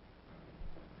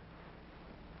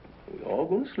 We're all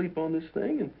going to sleep on this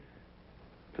thing, and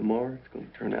tomorrow it's going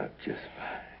to turn out just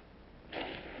fine.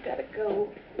 Gotta go.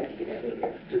 Get out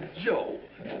of here. Joe,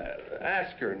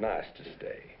 ask her nice to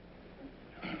stay.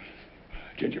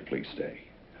 Ginger, please stay.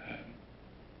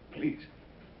 Please.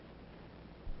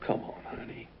 Come on,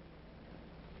 honey.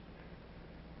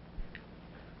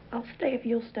 I'll stay if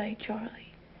you'll stay,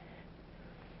 Charlie.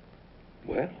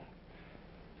 Well,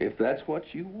 if that's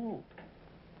what you want.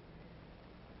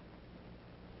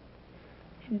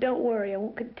 And don't worry, I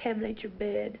won't contaminate your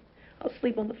bed. I'll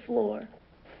sleep on the floor.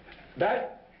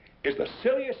 That is the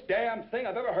silliest damn thing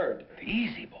I've ever heard.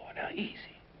 Easy, boy, now, easy.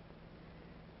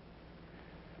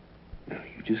 Now,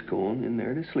 you just go on in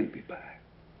there to sleepy bye.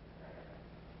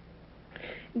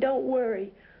 Don't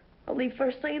worry. I'll leave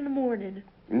first thing in the morning.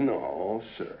 No,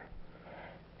 sir.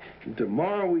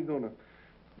 Tomorrow we're gonna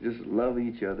just love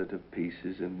each other to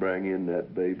pieces and bring in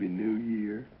that baby new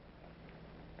year.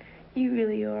 You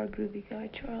really are a groovy guy,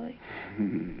 Charlie.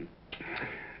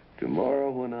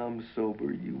 Tomorrow when I'm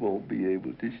sober, you won't be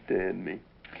able to stand me.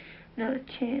 Not a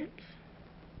chance.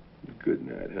 Good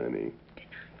night, honey.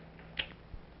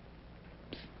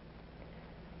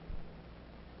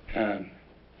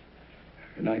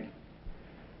 Good night.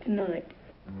 Good night.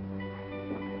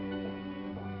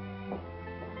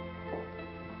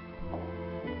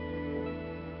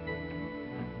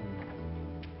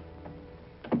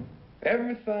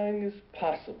 Everything is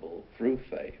possible through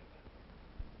faith.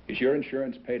 Is your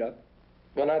insurance paid up?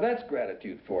 Well, now that's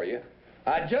gratitude for you.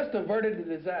 I just averted a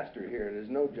disaster here. There's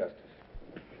no justice.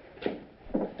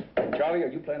 Charlie, are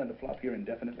you planning to flop here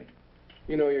indefinitely?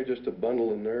 You know you're just a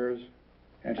bundle of nerves.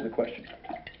 Answer the question.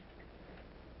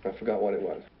 I forgot what it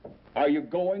was. Are you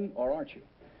going or aren't you?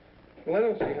 Well, I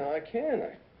don't see how I can.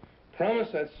 I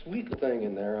promised that sweet thing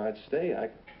in there I'd stay. I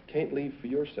can't leave for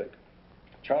your sake.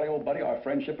 Charlie, old buddy, our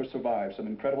friendship has survived some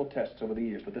incredible tests over the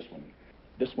years, but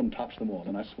this one tops them all,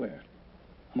 and I swear,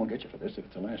 I'm gonna get you for this if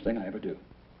it's the last thing I ever do.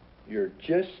 You're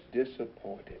just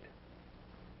disappointed.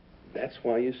 That's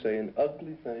why you're saying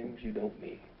ugly things you don't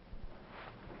mean.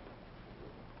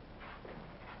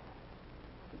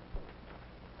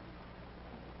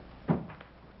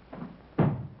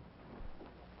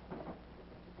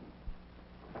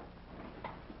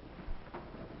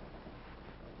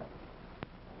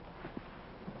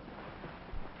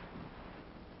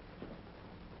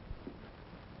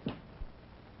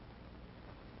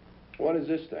 What is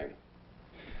this thing?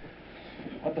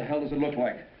 What the hell does it look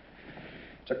like?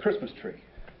 It's a Christmas tree.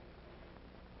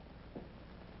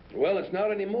 Well, it's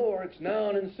not anymore. It's now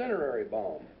an incendiary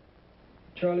bomb.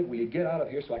 Charlie, will you get out of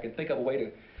here so I can think of a way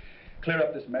to clear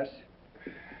up this mess?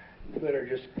 You better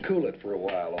just cool it for a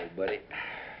while, old buddy.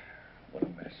 What a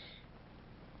mess.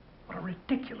 What a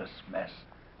ridiculous mess.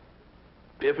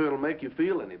 If it'll make you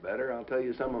feel any better, I'll tell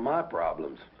you some of my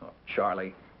problems. Oh,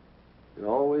 Charlie. It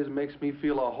always makes me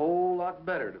feel a whole lot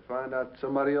better to find out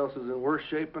somebody else is in worse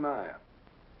shape than I am.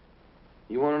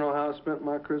 You want to know how I spent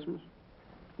my Christmas?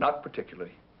 Not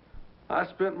particularly. I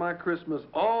spent my Christmas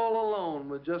all alone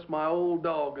with just my old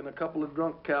dog and a couple of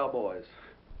drunk cowboys.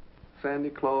 Sandy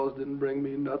Claus didn't bring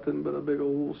me nothing but a big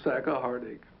old sack of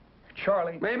heartache.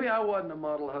 Charlie. Maybe I wasn't a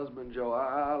model husband, Joe.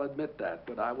 I'll admit that,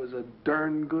 but I was a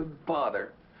darn good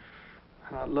father.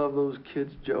 And I love those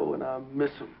kids, Joe, and I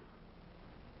miss them.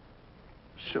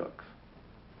 Shucks.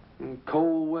 And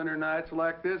cold winter nights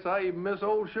like this, I even miss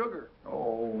old Sugar.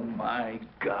 Oh, my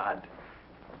God.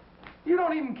 You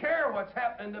don't even care what's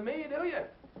happening to me, do you?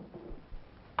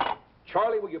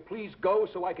 Charlie, will you please go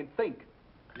so I can think?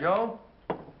 Joe?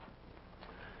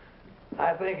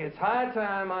 I think it's high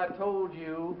time I told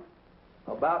you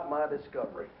about my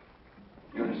discovery.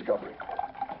 Your discovery?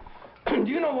 Do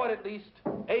you know what at least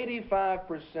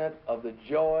 85% of the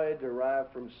joy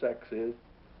derived from sex is?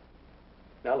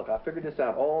 Now, look, I figured this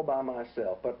out all by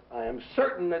myself, but I am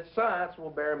certain that science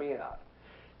will bear me out.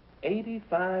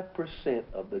 85%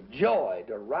 of the joy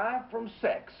derived from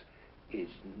sex is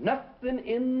nothing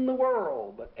in the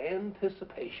world but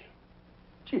anticipation.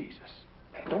 Jesus.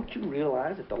 Now, don't you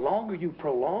realize that the longer you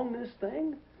prolong this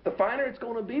thing, the finer it's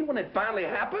going to be when it finally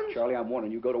happens? Charlie, I'm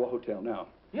warning you, go to a hotel now.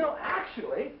 You know,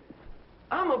 actually,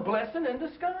 I'm a blessing in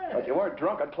disguise. But you weren't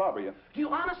drunk, I'd clobber you. Do you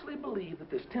honestly believe that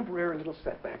this temporary little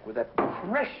setback with that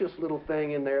precious little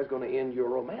thing in there is going to end your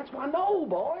romance? Why, no,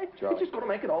 boy. Charlie. It's just going to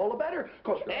make it all the better,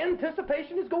 because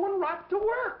anticipation is going right to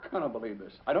work. I don't believe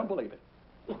this. I don't believe it.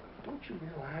 Look, don't you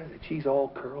realize that she's all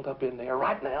curled up in there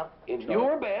right now, in Charlie.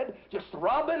 your bed, just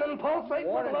throbbing and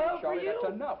pulsating with love Charlie, for you?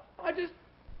 that's enough. I just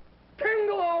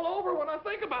tingle all over when I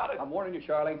think about it. I'm warning you,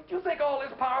 Charlie. Do you think all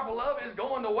this powerful love is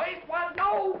going to waste? Why,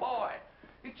 no, boy.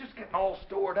 It's just getting all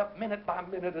stored up minute by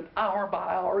minute and hour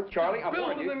by hour. It's Charlie, I'm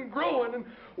warning building you. and growing and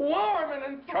warming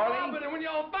and Charlie. throbbing, and when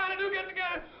y'all finally do get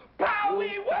together,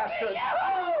 powie, You whoopie,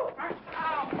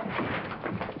 bastard.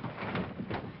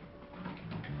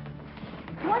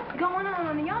 What's going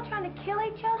on? Are y'all trying to kill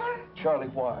each other? Charlie,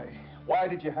 why? Why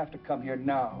did you have to come here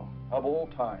now, of all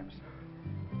times?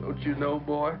 Don't you know,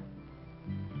 boy?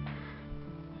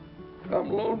 I'm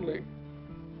lonely.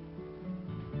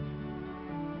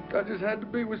 I just had to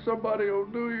be with somebody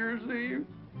on New Year's Eve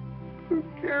who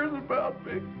cares about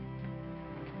me.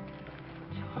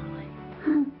 Charlie.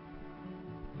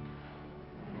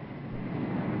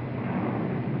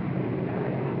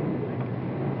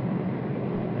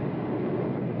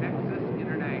 Texas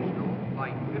International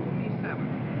Flight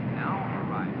 57, now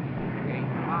arriving. Gate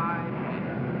 5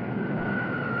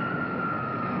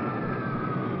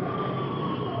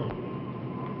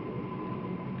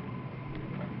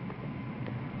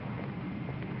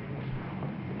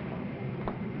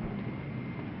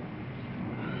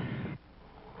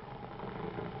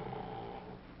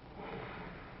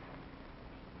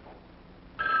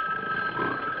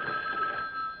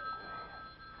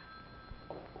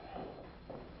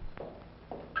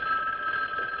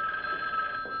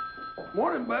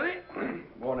 Morning, buddy.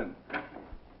 Morning.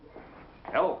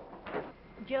 Hello.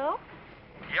 Joe?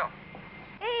 Yeah.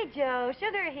 Hey, Joe.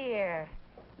 Sugar here.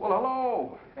 Well,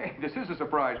 hello. Hey, this is a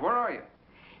surprise. Where are you?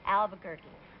 Albuquerque.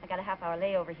 I got a half-hour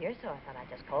layover here, so I thought I'd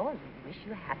just call and wish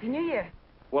you a Happy New Year.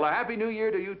 Well, a Happy New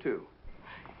Year to you, too.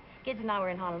 Kids and I were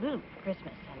in Honolulu for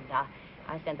Christmas, and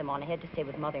I sent them on ahead to stay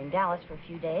with Mother in Dallas for a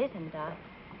few days, and,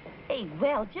 hey,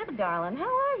 well, Joe, darling, how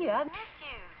are you? I've missed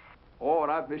you. Oh,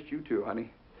 and I've missed you, too,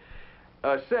 honey.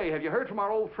 Say, have you heard from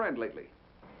our old friend lately?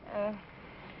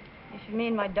 If you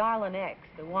mean my darling ex,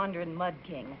 the wandering mud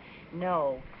king,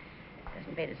 no.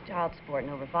 Hasn't paid his child support in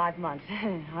over 5 months.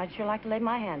 I'd sure like to lay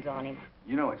my hands on him.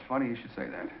 You know, it's funny you should say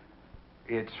that.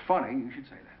 It's funny you should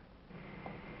say that.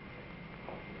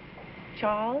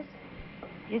 Charles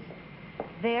is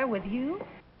there with you?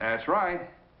 That's right.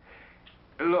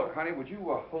 Look, honey, would you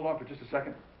hold on for just a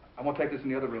second? I'm gonna take this in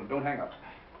the other room. Don't hang up.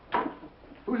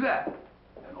 Who's that?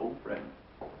 An old friend.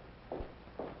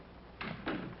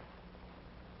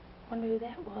 Wonder who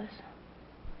that was.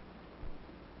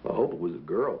 I hope it was a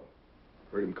girl.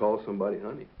 Heard him call somebody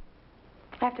honey.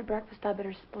 After breakfast, I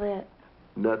better split.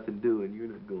 Nothing doing. You're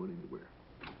not going anywhere.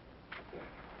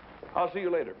 I'll see you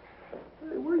later.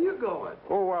 Hey, where are you going?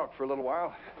 Oh, out for a little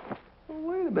while. Oh,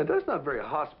 wait a minute. That's not very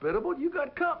hospitable. You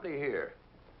got company here.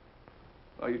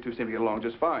 Well, you two seem to get along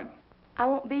just fine. I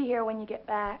won't be here when you get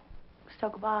back. So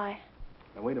goodbye.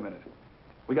 Now, wait a minute.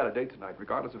 We got a date tonight,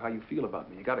 regardless of how you feel about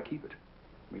me. You got to keep it.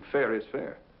 I mean, fair is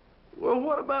fair. Well,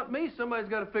 what about me? Somebody's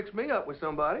got to fix me up with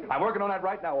somebody. I'm working on that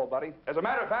right now, old buddy. As a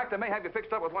matter of fact, I may have you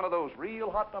fixed up with one of those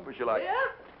real hot numbers you like.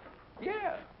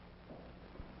 Yeah?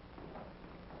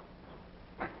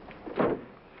 Yeah.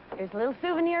 Here's a little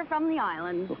souvenir from the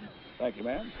island. Thank you,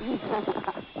 ma'am.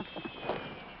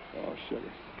 Oh,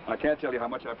 sugar. I can't tell you how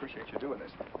much I appreciate you doing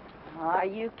this. Are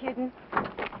you kidding?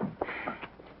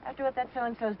 After what that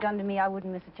so-and-so's done to me, I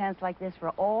wouldn't miss a chance like this for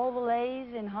all the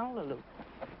lays in Honolulu.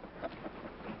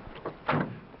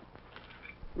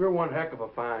 You're one heck of a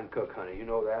fine cook, honey. You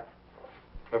know that.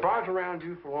 If I was around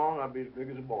you for long, I'd be as big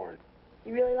as a barn.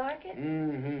 You really like it?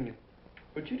 Mm-hmm.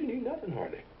 But you didn't eat nothing,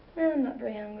 hardly. I'm not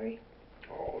very hungry.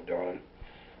 Oh, darling.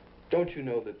 Don't you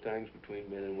know that things between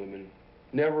men and women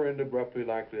never end abruptly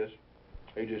like this?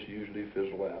 They just usually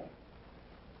fizzle out.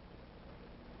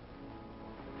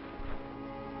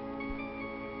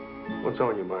 What's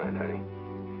on your mind, honey?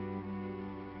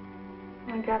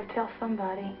 I gotta tell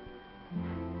somebody.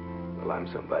 Well, I'm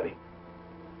somebody.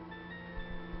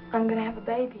 I'm gonna have a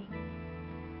baby.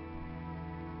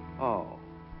 Oh.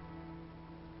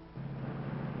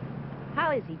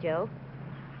 How is he, Joe?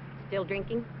 Still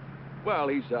drinking? Well,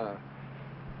 he's still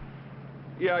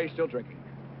drinking.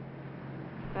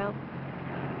 Well,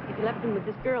 if you left him with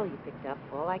this girl you picked up,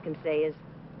 all I can say is,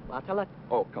 lots of luck.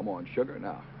 Oh, come on, sugar.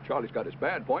 Now, Charlie's got his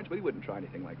bad points, but he wouldn't try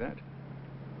anything like that.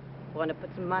 Want to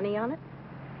put some money on it?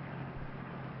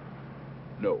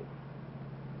 No.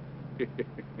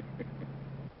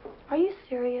 Are you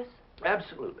serious?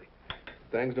 Absolutely.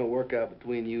 If things don't work out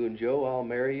between you and Joe, I'll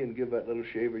marry you and give that little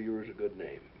shave of yours a good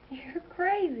name. You're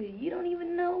crazy. You don't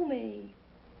even know me.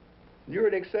 You're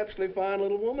an exceptionally fine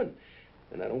little woman.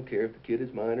 And I don't care if the kid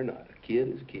is mine or not. A kid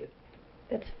is a kid.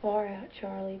 That's far out,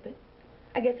 Charlie, but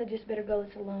I guess I just better go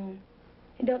this alone.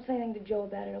 And don't say anything to Joe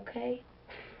about it, okay?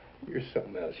 You're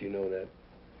something else, you know that.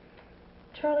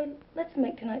 Charlie, let's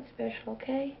make tonight special,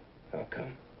 okay? How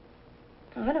come?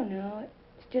 I don't know.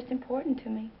 It's just important to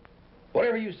me.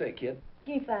 Whatever you say, kid.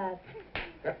 Give me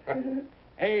 5.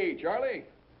 Hey, Charlie.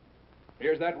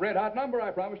 Here's that red-hot number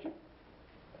I promised you.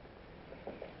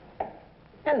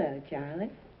 Hello, Charlie.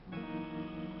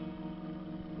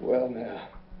 Well, now,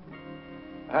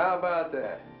 how about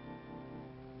that?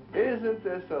 Isn't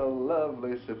this a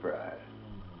lovely surprise?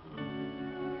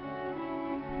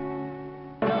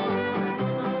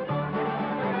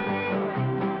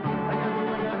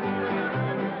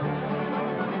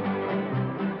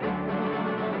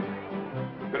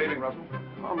 Good evening, Russell.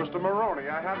 Oh, Mr. Maroney,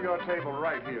 I have your table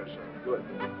right here, sir. Good.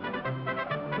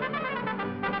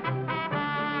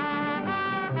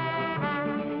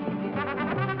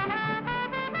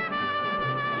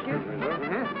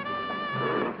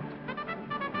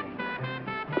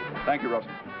 Thank you,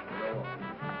 Russell.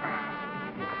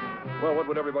 Well, what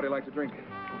would everybody like to drink?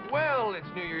 Well, it's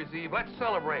New Year's Eve. Let's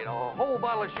celebrate. A whole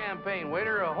bottle of champagne,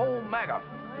 waiter. A whole maga.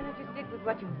 Why don't you stick with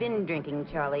what you've been drinking,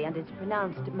 Charlie, and it's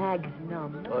pronounced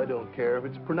magnum. I don't care if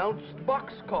it's pronounced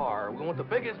boxcar. We want the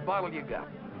biggest bottle you got.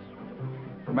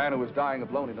 For a man who was dying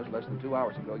of loneliness less than 2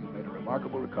 hours ago, you've made a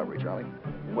remarkable recovery, Charlie.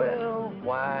 Well,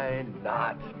 why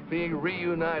not? Being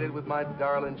reunited with my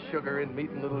darling Sugar and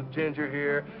meeting little Ginger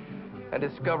here and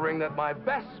discovering that my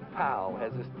best pal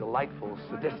has this delightful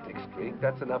sadistic streak,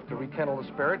 that's enough to rekindle the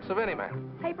spirits of any man.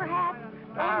 Paper hat?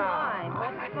 Fine.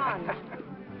 What's fun?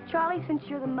 Charlie, since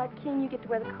you're the Mud King, you get to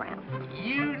wear the crown.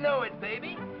 You know it,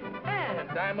 baby. And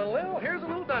here's a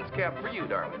little dunce cap for you,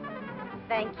 darling.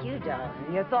 Thank you,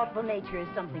 darling. Your thoughtful nature is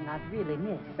something I've really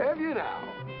missed. Have you now?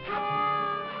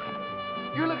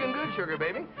 You're looking good, Sugar,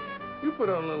 baby. You put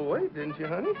on a little weight, didn't you,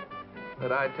 honey?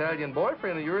 That Italian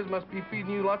boyfriend of yours must be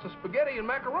feeding you lots of spaghetti and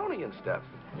macaroni and stuff.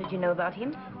 Did you know about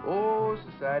him? Oh,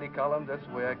 society column, that's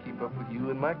the way I keep up with you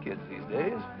and my kids these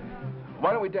days.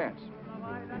 Why don't we dance?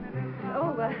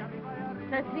 Oh,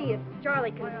 let's see if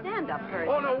Charlie can stand up first.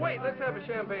 Oh, no, wait. Let's have a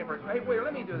champagne first. Hey, wait,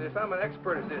 let me do this. I'm an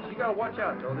expert at this. You gotta watch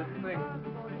out, Joe. This thing...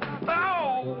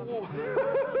 Ow!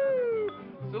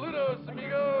 Saludos,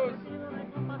 amigos.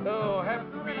 Oh,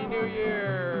 Happy New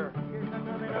Year.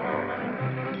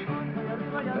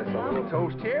 That's a little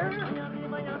toast here.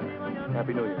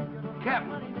 Happy New Year.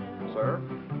 Captain. Sir?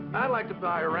 I'd like to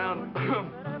buy a round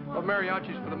of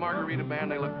mariachis for the margarita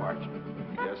band. They look parched.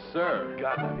 Yes, sir.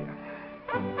 Got an idea.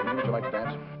 Would you like to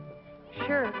dance?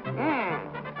 Sure.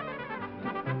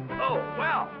 Oh,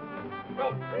 well.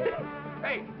 Oh,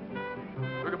 hey.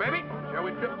 Sugar baby, shall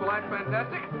we trip the light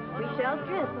fantastic? We shall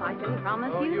trip, I can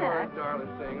promise you you're that. a darling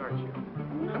thing, aren't you?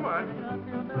 Come on.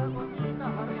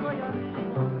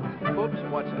 Oops,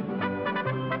 what's it?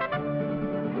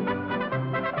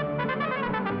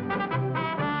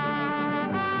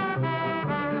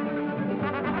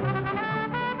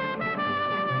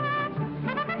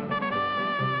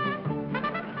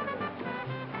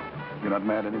 You're not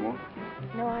mad anymore?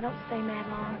 No, I don't stay mad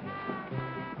long.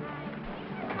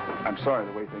 I'm sorry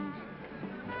the way things...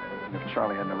 If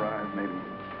Charlie hadn't arrived, maybe...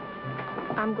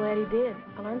 I'm glad he did.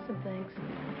 I learned some things.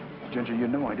 Ginger, you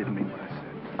know I didn't mean what I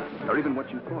said. Or even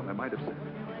what you thought I might have said.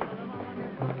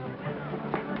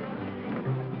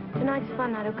 Tonight's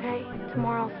fun night, okay?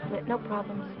 Tomorrow I'll split. No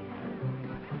problems.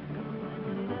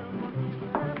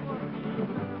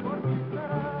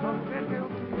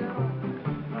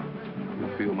 You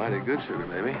feel mighty good, sugar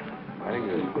baby. Mighty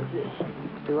good.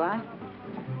 Do I?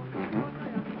 Mm-hmm.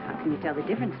 How can you tell the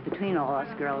difference between all us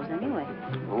girls anyway?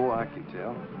 Oh, I can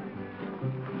tell.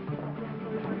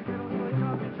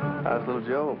 How's little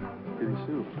Joe? Kitty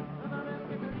Sue?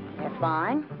 They're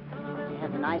fine. They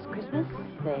had a nice Christmas.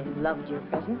 They loved your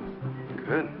presents.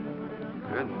 Good.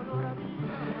 Good.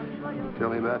 Tell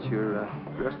me about your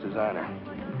dress designer.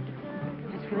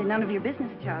 It's really none of your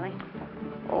business, Charlie.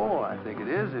 Oh, I think it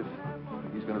is if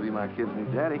he's going to be my kid's new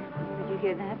daddy. Did you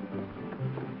hear that?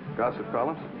 Gossip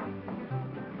columns?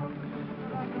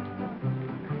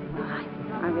 Well,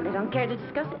 I really don't care to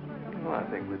discuss it. Well, I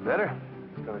think we'd better.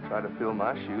 He's going to try to fill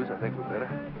my shoes. I think we'd better.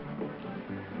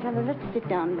 Charlie, let's sit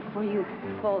down before you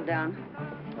fall down.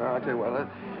 I'll tell you what,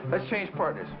 let's change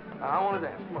partners. I want to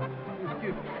dance. Come on.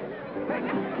 Excuse me.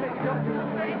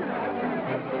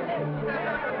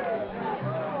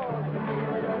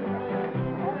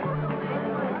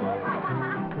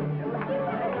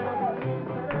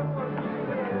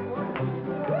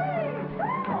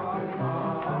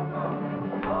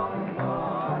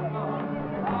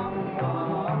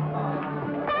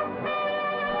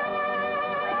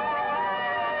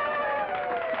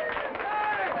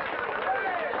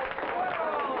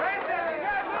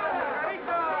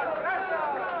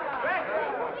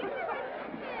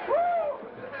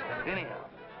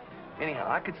 Anyhow,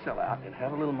 I could sell out and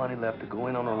have a little money left to go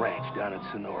in on a ranch down in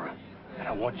Sonora. And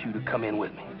I want you to come in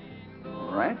with me.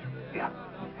 Ranch? Yeah.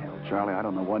 Hell, Charlie, I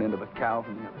don't know one end of a cow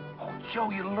from the other. Oh,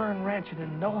 Joe, you'll learn ranching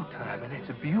in no time. And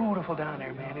it's beautiful down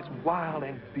there, man. It's wild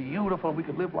and beautiful. We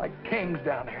could live like kings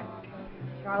down there.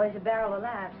 Charlie's a barrel of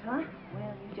laughs, huh?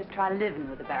 Well, you just try living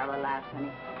with a barrel of laughs,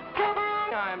 honey.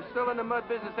 I'm still in the mud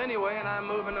business anyway, and I'm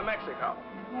moving to Mexico.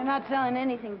 You're not selling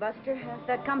anything, Buster.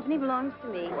 That company belongs to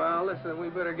me. Well, listen, we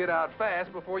better get out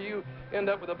fast before you end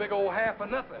up with a big old half of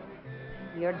nothing.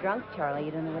 You're drunk, Charlie.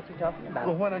 You don't know what you're talking about.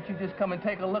 Well, why don't you just come and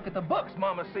take a look at the books,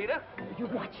 Mamacita? You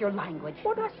watch your language.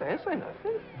 What did I say? I say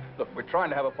nothing. Look, we're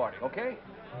trying to have a party, okay?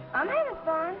 I'm having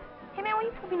fun. Hey, man, will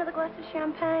you pour me another glass of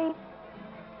champagne?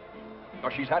 Oh,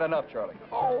 she's had enough, Charlie.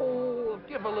 Oh,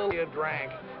 give a little a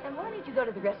drink. And why don't you go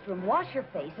to the restroom, wash your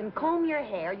face, and comb your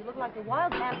hair? You look like the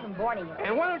wild man from Borneo.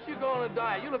 And why don't you go on a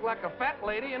diet? You look like a fat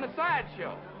lady in a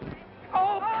sideshow.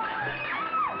 Oh!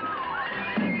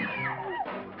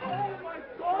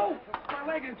 Oh, my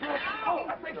leg is broke. Oh,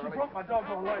 I think she broke my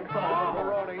doggone leg. Mr.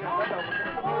 Maroney,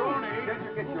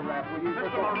 get your rap, will you?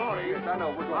 Mr. Maroney. Yes, I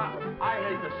know. I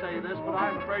hate to say this, but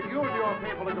I'm afraid you and your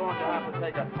people are going to have to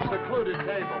take a secluded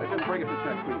table. Just bring it to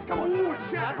check, please. Come on.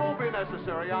 That won't be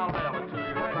necessary. I'll mail it to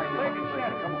you.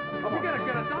 Come on. We gotta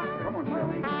get a doctor. Come on,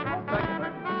 Shirley.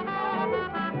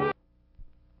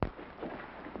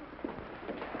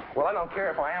 Well, I don't care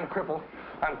if I am crippled.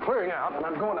 I'm clearing out, and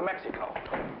I'm going to Mexico.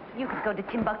 You could go to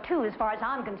Timbuktu as far as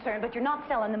I'm concerned, but you're not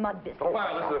selling the mud business. Oh,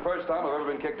 wow, this is the first time I've ever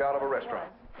been kicked out of a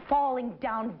restaurant. Falling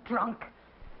down drunk.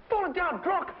 Falling down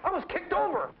drunk. I was kicked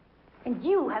over. And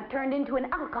you have turned into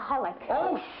an alcoholic.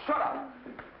 Oh, shut up.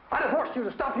 I divorced you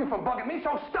to stop you from bugging me,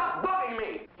 so stop bugging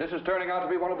me! This is turning out to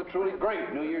be one of the truly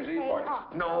great New Year's Eve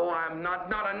parties. No, I'm not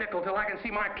a nickel till I can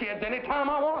see my kids anytime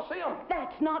I want to see them.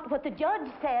 That's not what the judge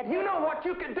said. You know what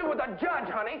you can do with a judge,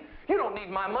 honey. You don't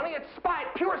need my money. It's spite,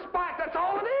 pure spite. That's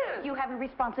all it is. You have a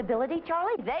responsibility,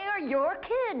 Charlie. They are your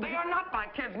kids. They are not my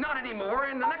kids, not anymore.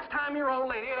 And the next time your old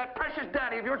lady or that precious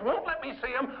daddy of yours won't let me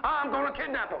see them, I'm going to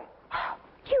kidnap them.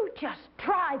 You just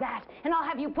try that, and I'll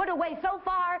have you put away so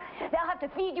far, they'll have to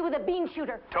feed you with a bean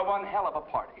shooter. To one hell of a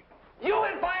party. You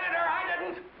invited her, I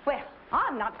didn't. Well,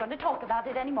 I'm not going to talk about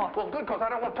it anymore. Well, good, because I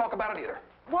don't want to talk about it either.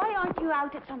 Why aren't you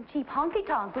out at some cheap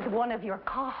honky-tonk with one of your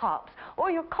car hops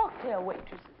or your cocktail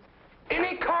waitresses?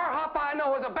 Any car hop I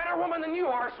know is a better woman than you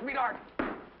are, sweetheart.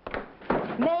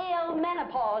 Male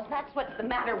menopause, that's what's the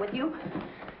matter with you.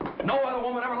 No other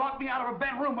woman ever locked me out of her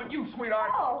bedroom but you, sweetheart.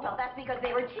 Oh, well, that's because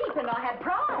they were cheap and I had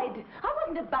pride. I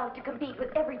wasn't about to compete with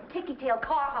every ticky-tail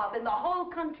car hop in the whole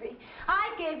country.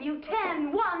 I gave you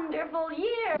 10 wonderful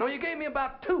years. No, you gave me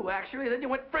about 2, actually, then you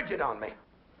went frigid on me.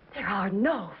 There are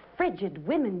no frigid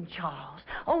women, Charles.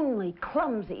 Only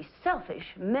clumsy, selfish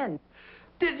men.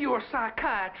 Did your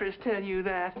psychiatrist tell you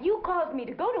that? You caused me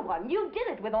to go to one. You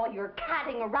did it with all your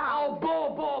catting around.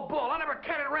 Oh, bull. I never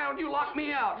catted around. You locked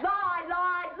me out. Lie.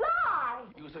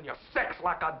 Using your sex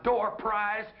like a door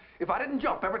prize. If I didn't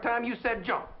jump every time you said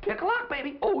jump, pick a lock,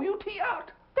 baby. O-U-T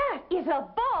out. That is a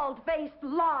bald-faced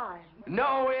lie.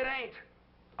 No, it ain't.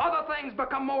 Other things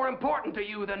become more important to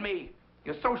you than me.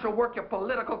 Your social work, your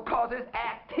political causes,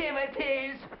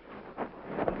 activities.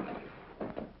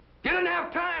 You didn't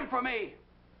have time for me.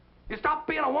 You stopped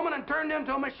being a woman and turned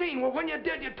into a machine. Well, when you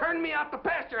did, you turned me out to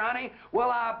pasture, honey. Well,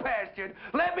 I pastured.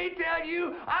 Let me tell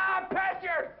you, I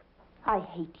pastured. I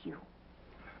hate you.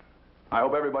 I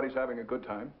hope everybody's having a good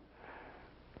time.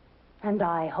 And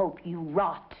I hope you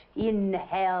rot in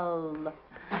hell.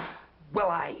 Well,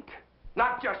 I ain't.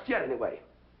 Not just yet, anyway.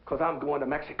 Because I'm going to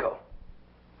Mexico.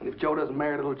 And if Joe doesn't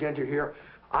marry little Ginger here,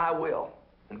 I will.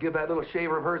 And give that little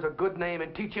shaver of hers a good name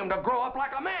and teach him to grow up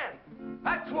like a man.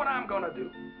 That's what I'm going to do.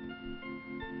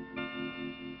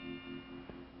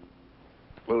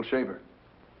 Little shaver.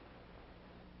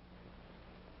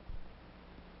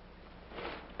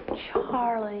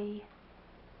 Charlie.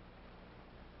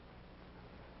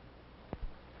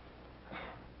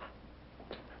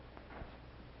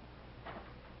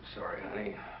 Sorry,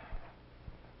 honey.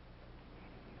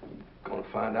 Gonna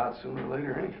find out sooner or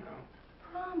later anyhow.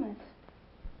 Promise.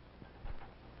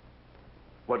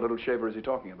 What little shaver is he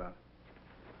talking about?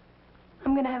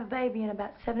 I'm gonna have a baby in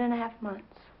about 7.5 months.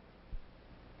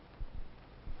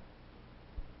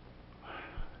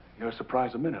 You're a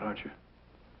surprise a minute, aren't you?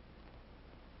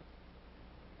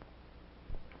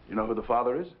 You know who the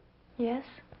father is? Yes?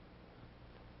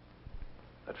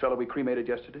 That fellow we cremated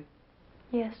yesterday?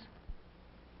 Yes.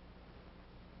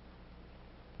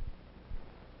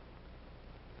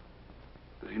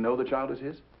 Does he know the child is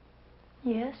his?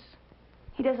 Yes.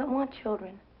 He doesn't want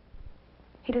children.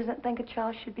 He doesn't think a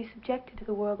child should be subjected to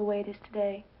the world the way it is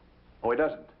today. Oh, he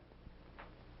doesn't?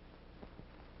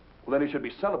 Well, then he should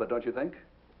be celibate, don't you think?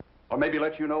 Or maybe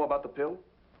let you know about the pill?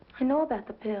 I know about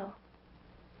the pill.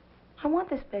 I want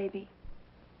this baby.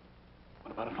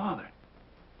 What about a father?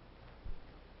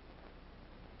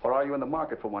 Or are you in the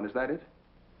market for one, is that it?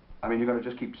 I mean, you're going to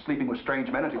just keep sleeping with strange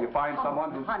men until you find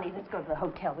someone who... Honey, let's go to the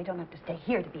hotel. We don't have to stay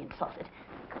here to be insulted.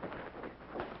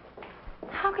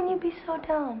 How can you be so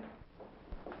dumb?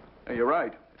 Hey, you're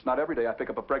right. It's not every day I pick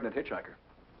up a pregnant hitchhiker.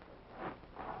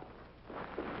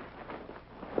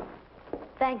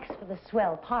 Thanks for the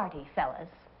swell party, fellas.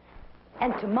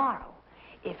 And tomorrow,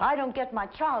 if I don't get my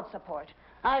child support,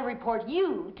 I report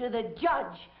you to the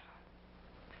judge.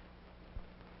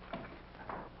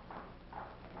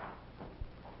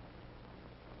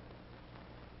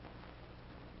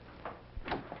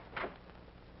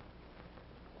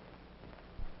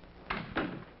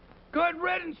 Good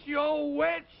riddance, you old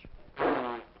witch.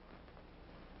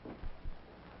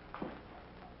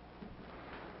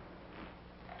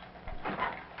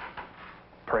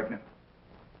 Pregnant.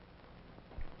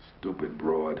 Stupid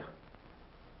broad.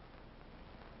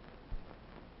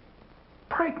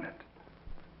 Pregnant?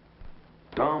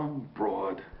 Dumb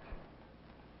broad.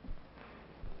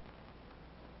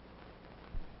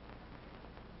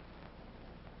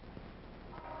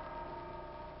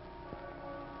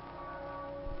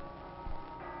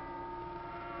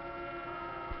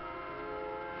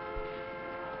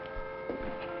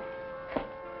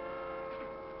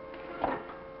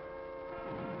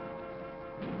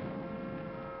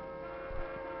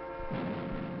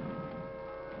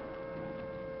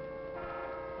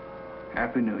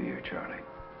 Happy New Year, Charlie.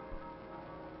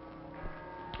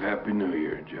 Happy New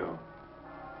Year, Joe.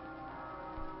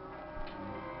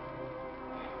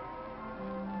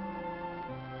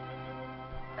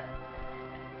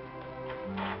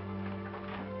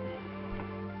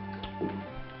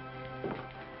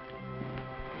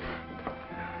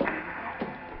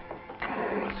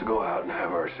 Let's go out and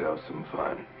have ourselves some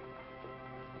fun.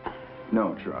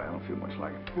 No, try. I don't feel much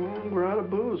like it. Well, we're out of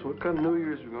booze. What kind of New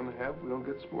Year's are we gonna have if we don't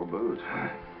get some more booze?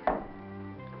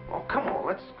 Oh, come on.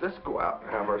 Let's go out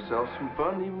and have ourselves some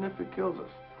fun, even if it kills us.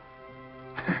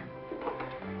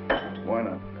 Why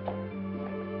not?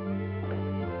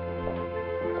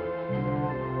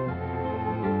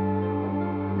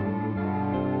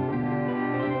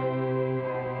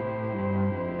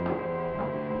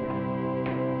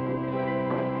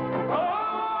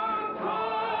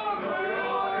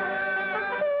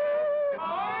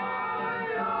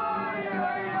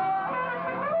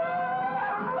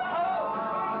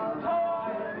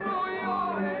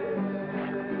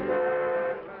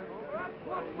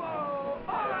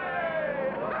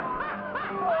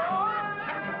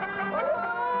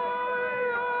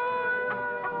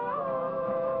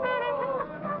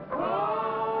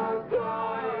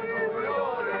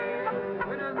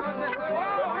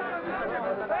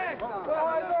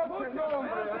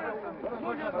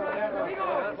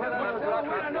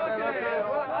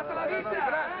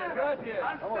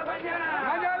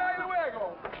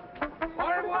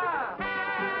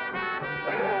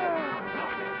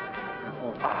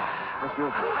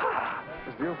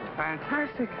 It's beautiful.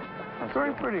 Fantastic.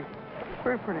 Very pretty.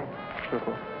 Very pretty.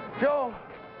 Beautiful. Joe.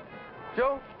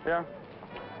 Joe? Yeah?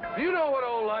 Do you know what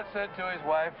old Lot said to his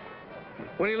wife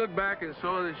when he looked back and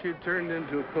saw that she'd turned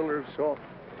into a pillar of salt?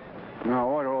 No,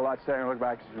 what all that saying, look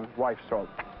back to his wife's salt.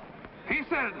 He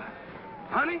said,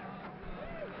 honey,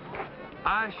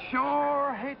 I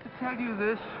sure hate to tell you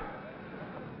this,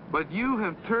 but you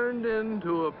have turned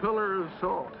into a pillar of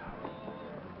salt.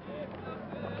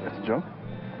 That's a joke?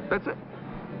 That's it.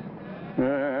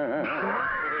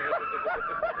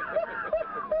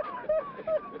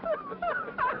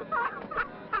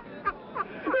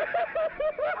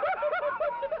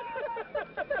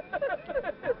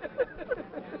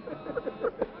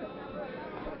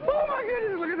 Oh, my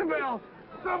goodness, look at the bell.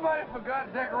 Somebody forgot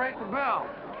to decorate the bell.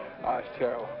 Oh, it's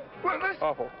terrible. Well, let's...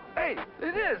 Awful. Hey,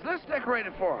 it is. Let's decorate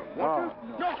it for him. Want to?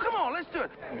 No, come on, let's do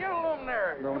it. Get a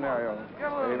luminary. Luminario.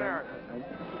 Get a luminary.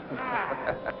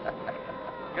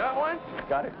 Got one?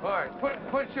 Got it. All right,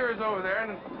 put yours over there,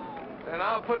 and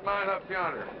I'll put mine up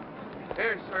yonder.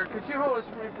 Here, sir, could you hold this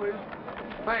for me, please?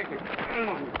 Thank you.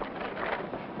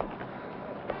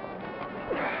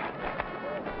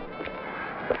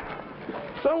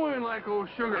 Some women like old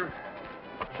sugar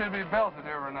should be belted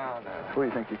every now and then. Who do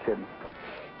you think you're kidding?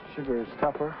 Sugar is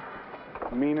tougher,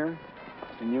 meaner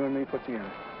than you and me put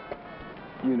together.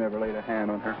 You never laid a hand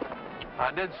on her.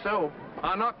 I did so.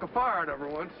 I knocked the fire out of her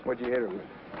once. What'd you hit her with?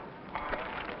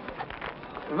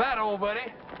 That old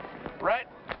buddy, right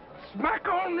smack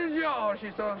on the jaw.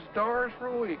 She saw stars for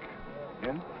a week.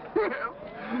 Yeah?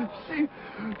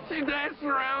 she danced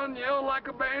around, yelled like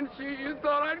a banshee. You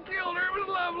thought I'd killed her. It was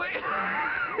lovely.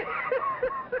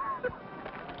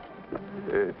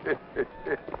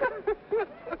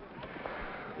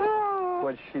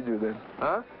 What'd she do then?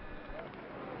 Huh?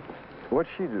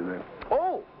 What'd she do then?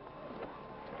 Oh!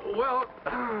 Well,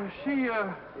 she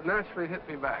naturally hit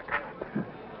me back.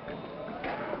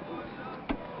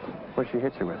 What'd she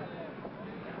hit you with?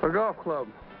 A golf club.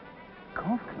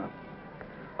 Golf club?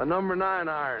 A number 9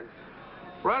 iron.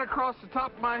 Right across the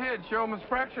top of my head, showing was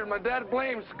fractured my dad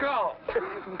blamed skull.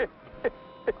 I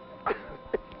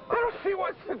don't see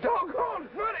what's so doggone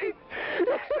funny.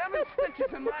 Took 7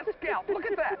 stitches in my scalp. Look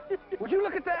at that. Would you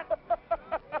look at that?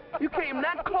 You came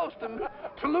that close to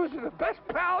losing the best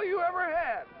pal you ever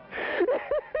had.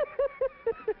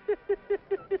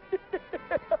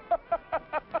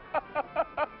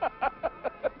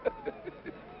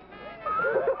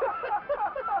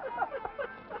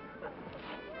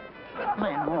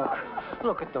 Man,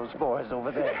 look at those boys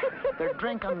over there. They're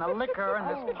drinking the liquor in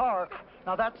this park.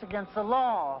 Now, that's against the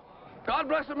law. God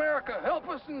bless America. Help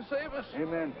us and save us.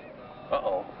 Amen.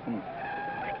 Uh-oh.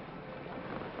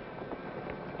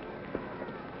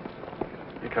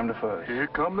 Here come the fuzz. Here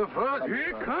come the fuzz.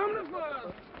 Here come the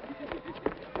fuzz.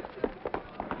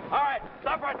 All right,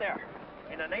 stop right there.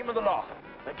 In the name of the law.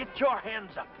 Now get your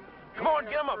hands up. Come on,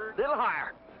 get them up a little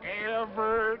higher.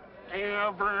 Albert,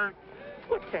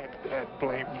 put that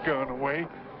blame gun away.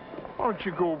 Why don't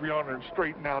you go over yonder and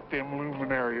straighten out them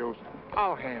luminarios?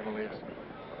 I'll handle this.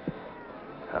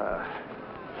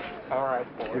 All right,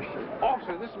 boys. Yes, sir.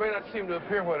 Officer, this may not seem to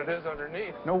appear what it is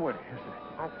underneath. No, what is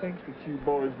it? I think that you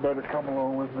boys better come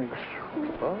along with me.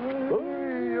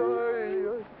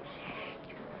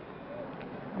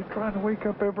 You trying to wake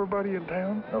up everybody in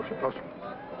town? No, sir. No, sir.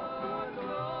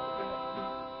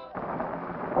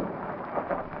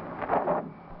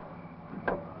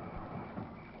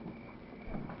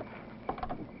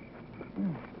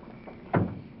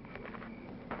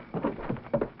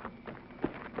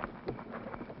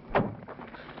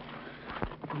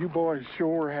 You boys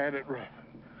sure had it rough.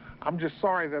 I'm just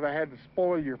sorry that I had to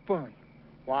spoil your fun.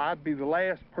 Why, I'd be the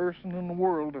last person in the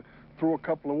world to throw a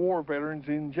couple of war veterans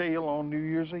in jail on New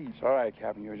Year's Eve. It's all right,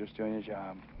 Captain. You were just doing your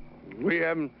job. We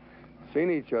haven't seen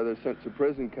each other since the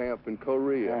prison camp in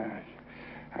Korea.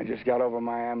 I just got over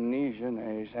my amnesia, and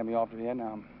they sent me off to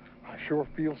Vietnam. I sure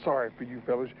feel sorry for you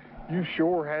fellas. You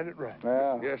sure had it rough.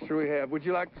 Well, Yes, sir, we have. Would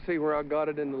you like to see where I got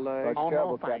it in the leg? Oh,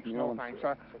 no, thanks. No, thanks.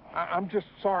 I'm just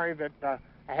sorry that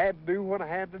I had to do what I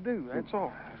had to do. That's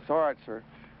all. It's all right, sir.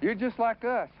 You're just like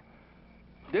us.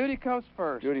 Duty comes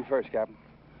first. Duty first, Captain.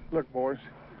 Look, boys,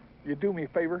 you do me a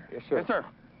favor? Yes, sir. Yes, sir.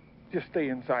 Just stay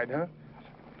inside, huh?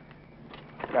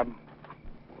 Captain.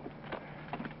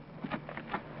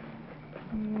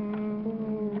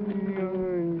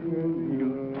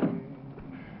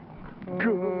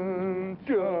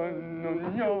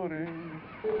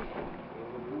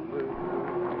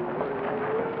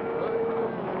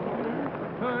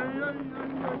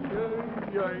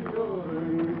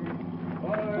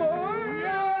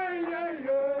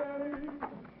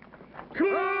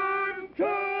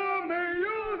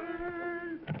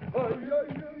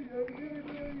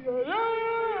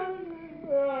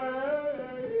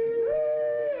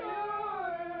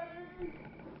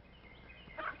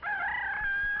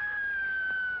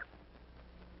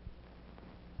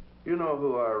 You know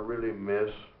who I really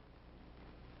miss?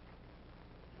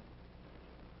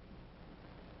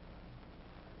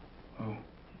 Who?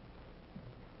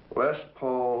 Les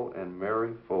Paul and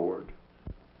Mary Ford.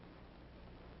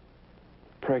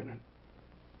 Pregnant.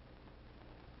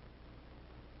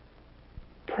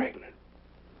 Pregnant.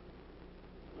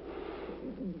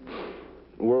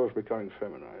 The world's becoming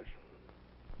feminized.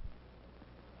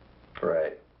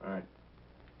 Right. Right.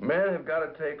 Men have got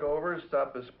to take over and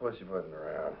stop this pussyfooting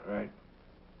around. Right.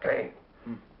 Hey,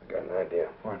 I got an idea.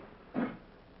 What?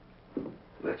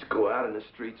 Let's go out in the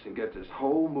streets and get this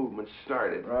whole movement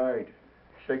started. Right.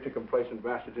 Shake the complacent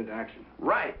bastards into action.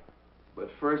 Right.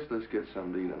 But first, let's get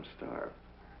something to eat. I'm starved.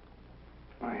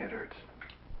 My head hurts.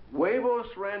 Huevos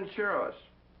rancheros.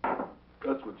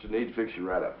 That's what you need to fix you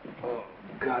right up. Oh,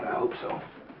 God, I hope so.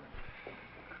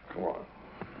 Come on.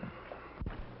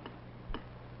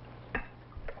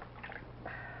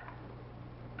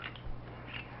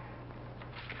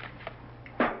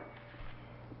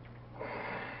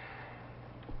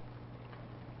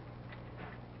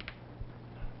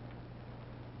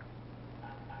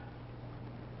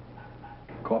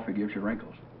 Coffee gives you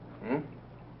wrinkles. Hmm?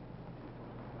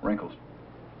 Wrinkles.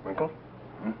 Wrinkle?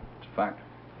 It's a fact.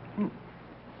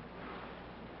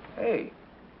 Hey,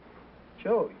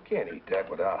 Joe, you can't eat that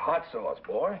without hot sauce,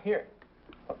 boy. Here.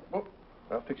 Whoop.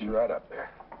 I'll fix you right up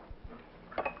there.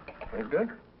 Ain't good?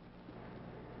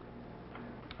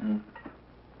 You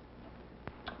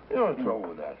know the trouble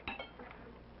with that.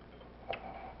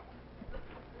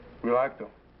 We like the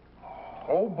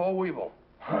old Bo Weevil.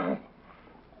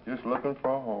 Just looking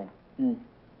for a home.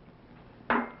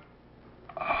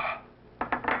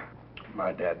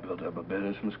 My dad built up a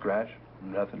business from scratch.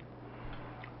 Nothing.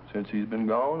 Since he's been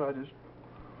gone, I just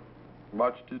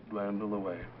watched it dwindle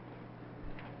away.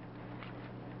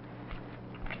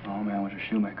 Oh, man was a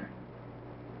shoemaker.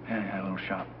 Yeah, he had a little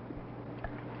shop.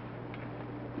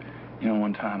 You know,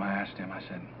 one time I asked him, I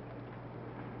said,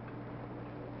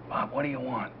 Bob, what do you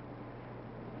want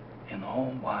in the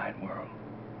whole wide world?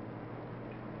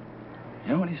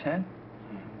 You know what he said?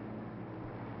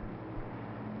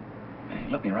 And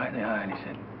he looked me right in the eye and he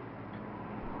said,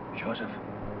 Joseph,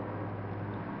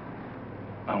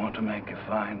 I want to make a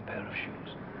fine pair of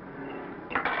shoes.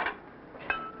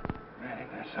 Man,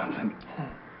 ain't that something?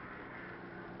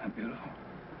 That beautiful?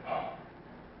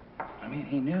 I mean,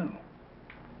 he knew.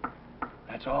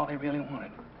 That's all he really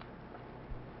wanted.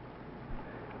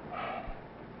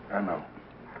 I know.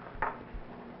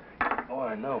 Oh,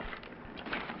 I know.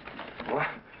 Well,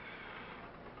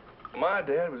 my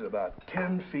dad was about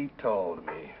 10 feet tall to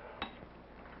me.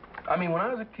 I mean, when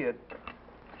I was a kid,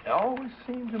 it always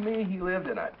seemed to me he lived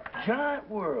in a giant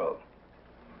world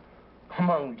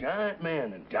among giant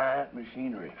men and giant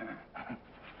machinery.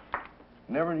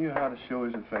 Never knew how to show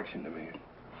his affection to me.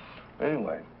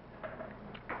 Anyway,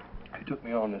 he took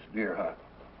me on this deer hunt.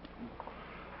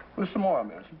 With some more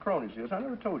men, some cronies here. I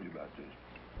never told you about this.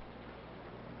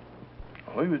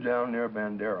 We was down near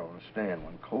Bandera on a stand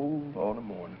one cold autumn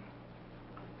morning.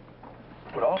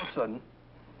 But all of a sudden,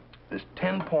 this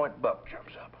 10-point buck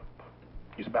jumps up.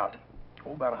 He's about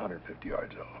 150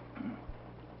 yards off.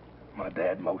 My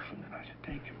dad motioned, and I said,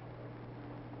 take him.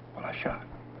 Well, I shot.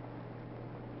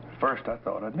 At first, I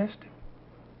thought I'd missed him.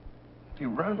 He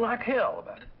ran like hell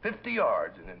about 50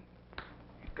 yards, and then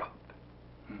he gulped.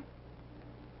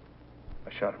 I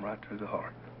shot him right through the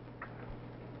heart.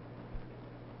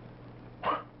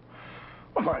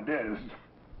 Well, my dad was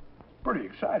pretty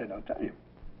excited, I'll tell you.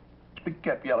 He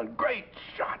kept yelling, great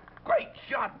shot,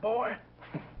 boy.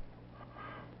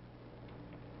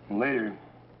 And later,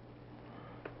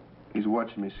 he's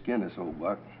watching me skin this old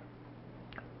buck.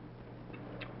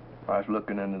 I was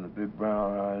looking into the big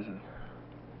brown eyes of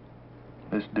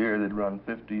this deer that'd run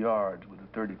 50 yards with a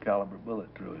 .30 caliber bullet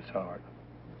through his heart.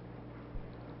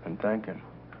 And thinking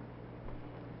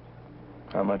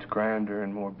how much grander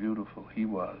and more beautiful he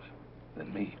was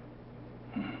than me.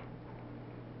 And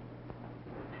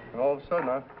all of a sudden,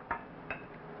 I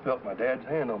felt my dad's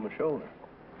hand on my shoulder.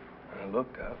 And I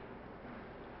looked up.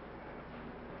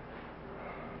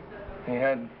 He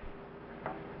had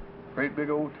great big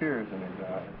old tears in his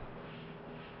eyes.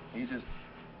 He just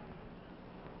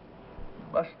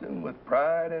busting with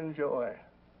pride and joy.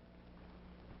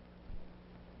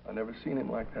 I never seen him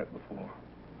like that before.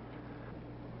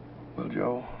 Well,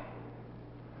 Joe,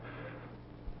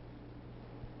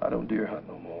 I don't deer hunt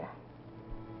no more.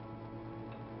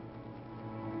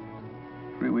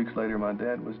 3 weeks later, my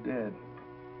dad was dead.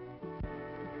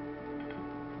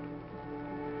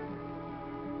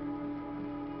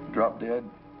 Dropped dead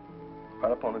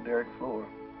right up on the derrick floor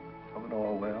of an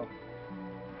oil well.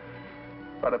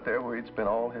 Right up there where he'd spent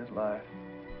all his life.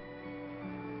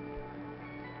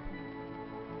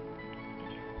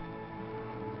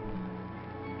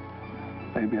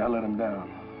 Maybe I let him down.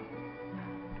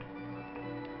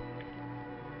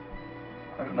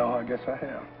 I don't know, I guess I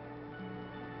have.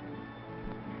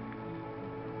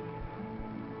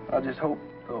 I just hope,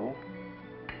 though,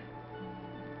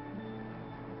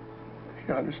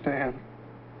 you understand.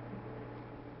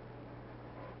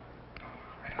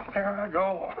 There I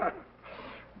go,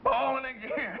 bawling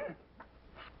again.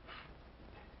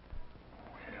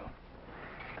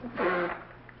 Well.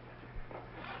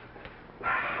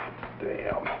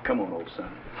 Damn. Come on, old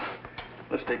son.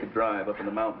 Let's take a drive up in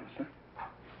the mountains, huh?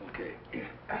 Okay.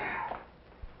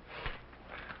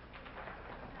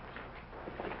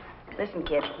 Listen,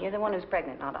 kid, you're the one who's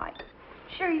pregnant, not I.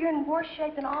 Sure, you're in worse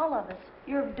shape than all of us.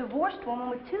 You're a divorced woman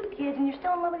with 2 kids, and you're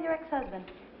still in love with your ex-husband.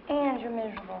 And you're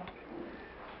miserable.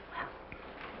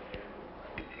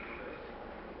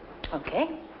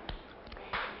 Okay.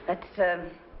 Let's,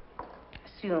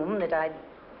 assume that I'd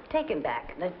take him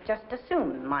back. Let's just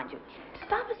assume, mind you.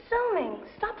 Stop assuming.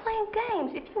 Stop playing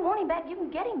games. If you want him back, you can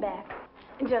get him back.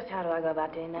 Just how do I go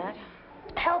about doing that?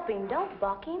 Help him. Don't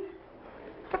buck him.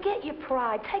 Forget your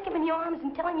pride. Take him in your arms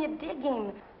and tell him you dig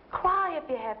him. Cry if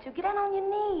you have to. Get down on your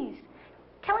knees.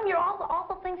 Tell him you're all the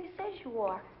awful things he says you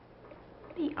are.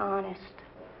 Be honest.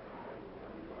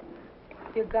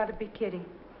 You've got to be kidding.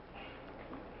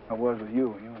 I was with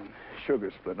you. You and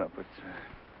Sugar split up. It's,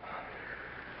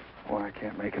 boy, I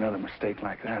can't make another mistake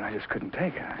like that. I just couldn't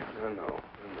take it. I know.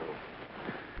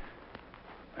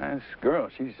 This girl,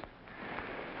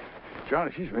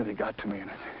 Charlie, she's really got to me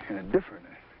in a different,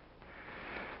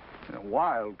 in a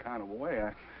wild kind of a way.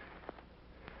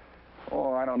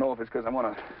 I don't know if it's because I'm on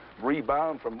a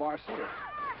rebound from Marcy or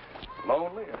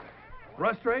lonely or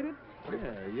frustrated.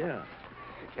 Yeah.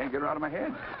 I can't get her out of my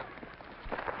head.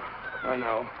 I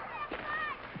know.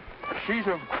 She's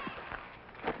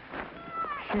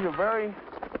a very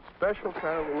special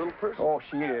kind of a little person. Oh,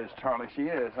 she is, Charlie, she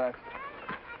is. Man,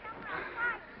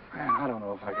 I don't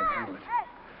know if I can handle it.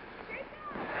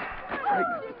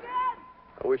 Pregnant.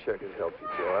 I wish I could help you,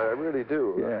 Joe. I really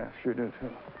do. Yeah, sure do, too.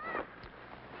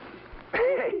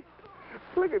 Hey,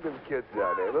 look at them kids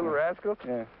down there, little rascals.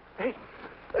 Yeah. Hey,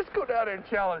 let's go down there and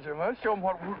challenge them, huh? Show them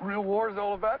what real war is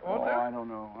all about, won't they? I don't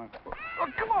know. Oh,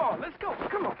 come on, let's go.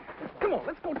 Come on,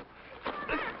 let's go.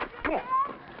 Come on.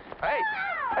 Hey,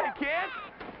 kids,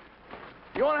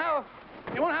 you want to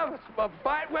have a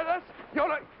fight with us?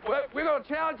 We're gonna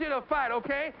challenge you to a fight,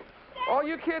 okay? All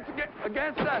you kids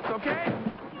against us, okay?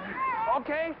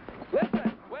 Okay.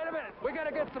 Listen, wait a minute. We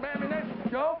gotta get some ammunition,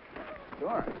 Joe.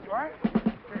 Sure. You all right?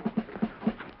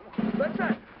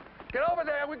 Listen, get over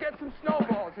there. We get some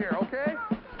snowballs here, okay?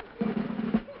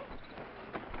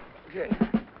 Okay.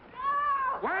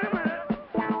 Wait a minute.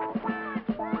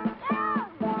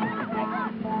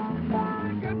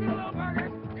 Get me a little burger.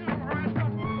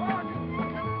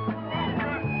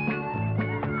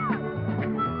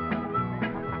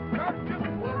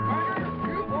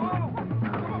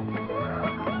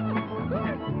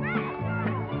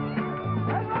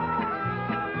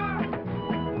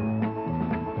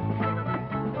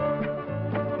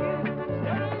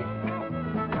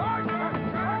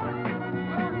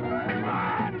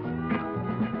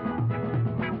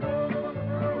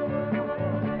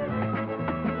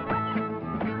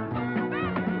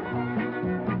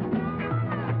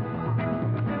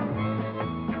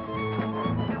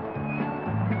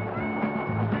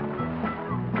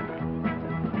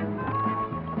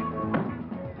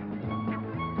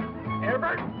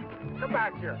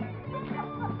 back here.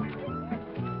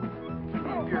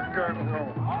 Your gun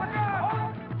home.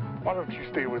 Why don't you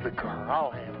stay with the car?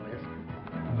 I'll handle this.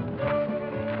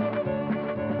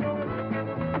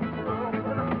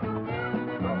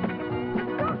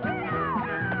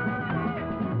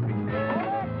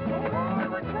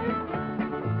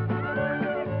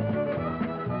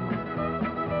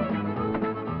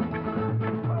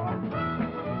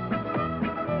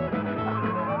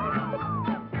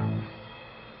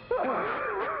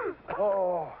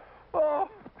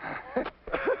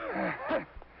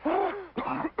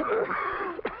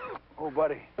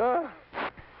 Buddy. I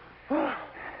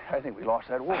think we lost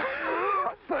that war.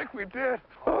 I think we did.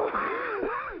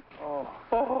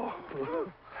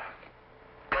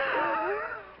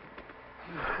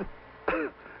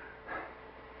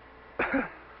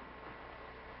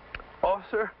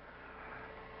 Officer,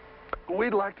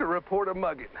 we'd like to report a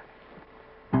mugging.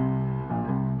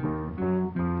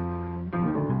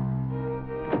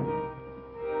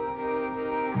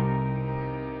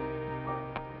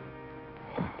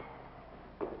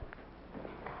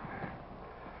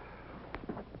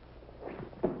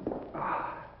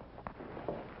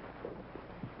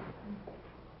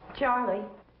 Charlie.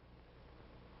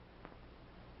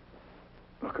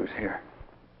 Look who's here.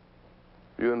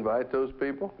 You invite those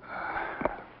people?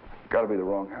 Gotta be the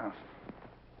wrong house.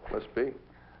 Must be.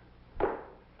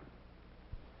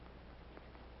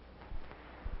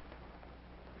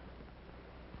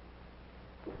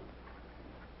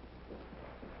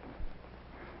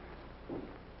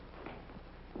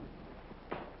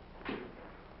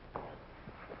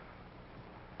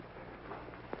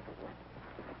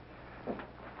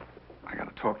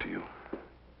 Talk to you.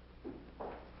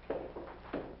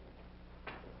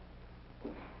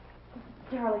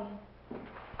 Charlie,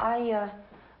 I,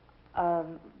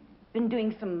 been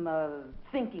doing some,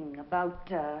 thinking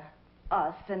about,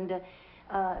 us, and,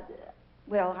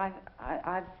 well,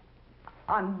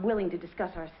 I'm willing to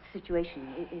discuss our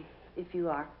situation, if you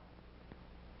are.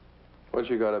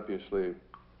 What you got up your sleeve?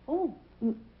 Oh,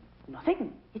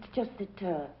 nothing. It's just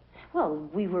that, well,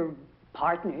 we were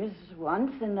partners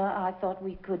once, and I thought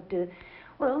we could,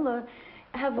 well,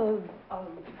 have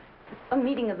a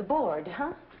meeting of the board,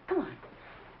 huh? Come on.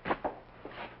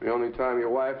 The only time your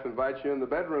wife invites you in the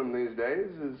bedroom these days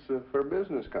is for a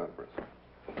business conference.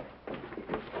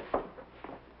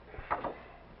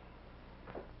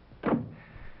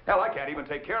 Hell, I can't even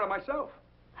take care of myself.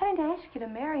 I didn't ask you to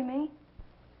marry me.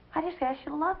 I just asked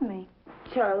you to love me.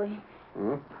 Charlie.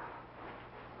 Hmm?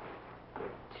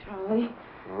 Charlie.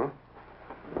 Huh?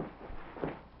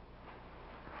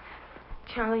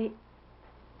 Charlie,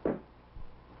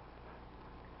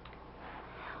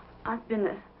 I've been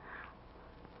a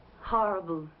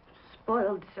horrible,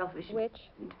 spoiled, selfish witch.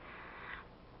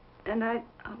 And I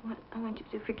want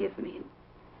you to forgive me and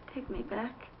take me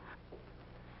back.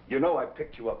 You know I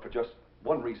picked you up for just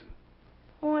one reason.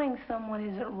 Wanting someone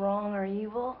isn't wrong or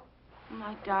evil.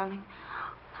 My darling,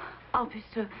 I'll be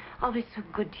so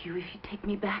good to you if you take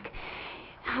me back.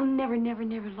 I'll never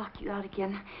lock you out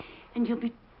again. And you'll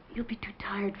be too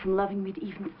tired from loving me to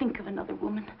even think of another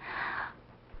woman.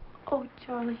 Oh,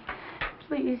 Charlie,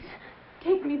 please,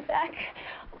 take me back.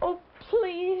 Oh,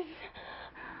 please.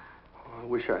 Oh, I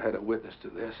wish I had a witness to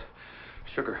this.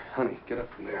 Sugar, honey, get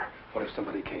up from there. What if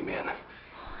somebody came in?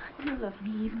 Do you love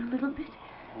me even a little bit?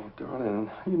 Oh, darling,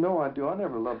 you know I do. I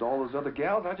never loved all those other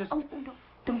gals. I just... Oh,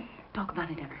 don't talk about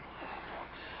it ever.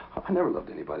 I never loved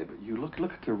anybody but you. Look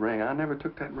at the ring. I never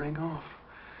took that ring off.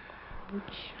 Oh,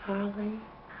 Charlie.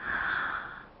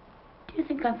 Do you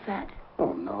think I'm fat?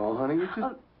 Oh, no, honey, you just...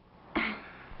 Oh,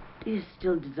 do you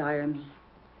still desire me?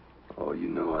 Oh, you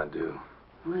know I do.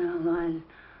 Well,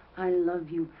 I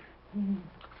love you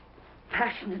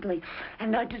passionately,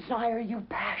 and I desire you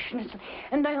passionately,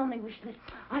 and I only wish that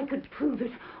I could prove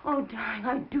it. Oh, darling,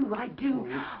 I do. Oh,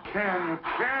 you can.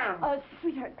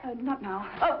 Sweetheart, not now.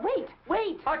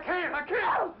 Wait. I can't.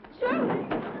 Oh, Charlie.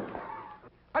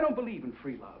 I don't believe in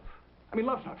free love. I mean,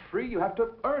 love's not free. You have to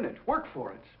earn it, work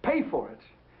for it, pay for it.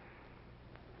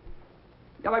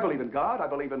 And I believe in God. I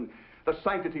believe in the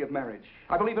sanctity of marriage.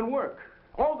 I believe in work.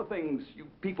 All the things you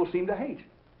people seem to hate.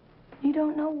 You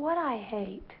don't know what I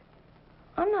hate.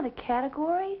 I'm not a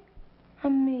category.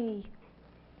 I'm me.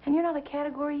 And you're not a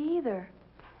category either.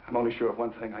 I'm only sure of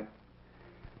one thing.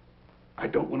 I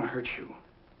don't want to hurt you.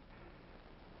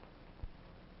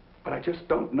 But I just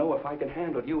don't know if I can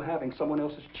handle you having someone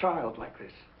else's child like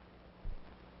this.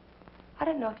 I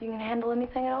don't know if you can handle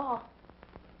anything at all.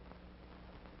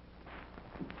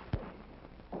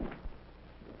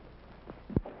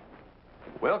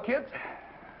 Well, kids,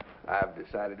 I've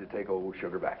decided to take old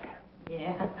Sugar back.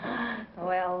 Yeah.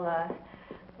 Well,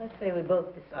 Let's say we both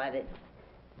decided.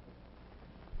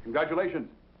 Congratulations.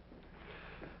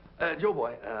 Joe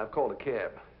boy, I've called a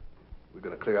cab. We're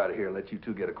gonna clear out of here and let you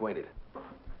two get acquainted.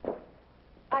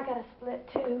 I got a split,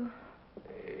 too.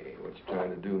 Hey, what you trying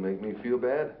to do, make me feel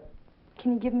bad?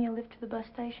 Can you give me a lift to the bus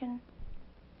station?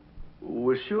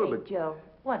 Well, sure, Hey, but... Joe,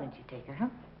 why don't you take her, huh?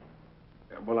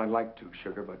 Well, I'd like to,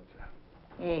 sugar, but...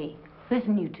 Hey,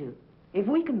 listen, you two. If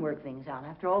we can work things out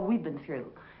after all we've been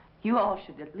through, you all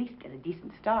should at least get a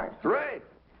decent start. Right.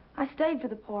 I stayed for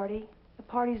the party. The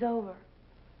party's over.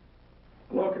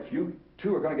 Look, if you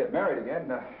two are going to get married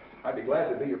again, I'd be glad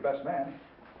to be your best man.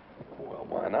 Well,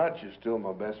 why not? You're still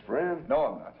my best friend. No,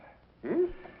 I'm not. Hmm?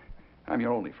 I'm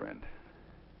your only friend.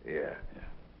 Yeah.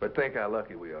 But think how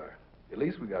lucky we are. At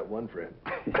least we got one friend.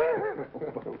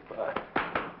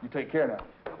 You take care now.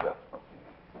 Yeah.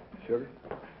 Sugar?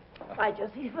 Bye,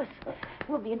 Josephus.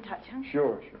 We'll be in touch, huh?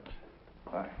 Sure.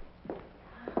 Bye.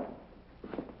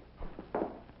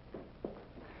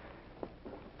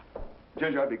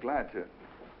 Ginger, I'd be glad to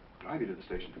drive you to the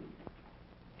station.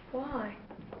 Why?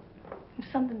 If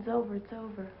something's over, it's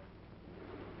over.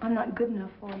 I'm not good enough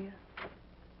for you.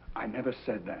 I never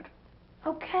said that.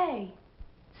 Okay.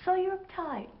 So you're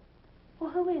uptight. Well,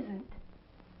 who isn't?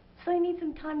 So you need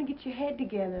some time to get your head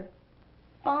together.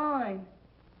 Fine.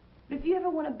 But if you ever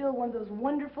want to build one of those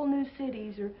wonderful new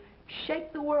cities or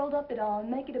shake the world up at all and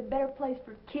make it a better place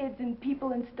for kids and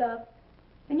people and stuff,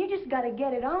 then you just got to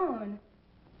get it on.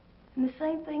 And the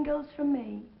same thing goes for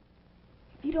me.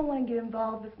 If you don't want to get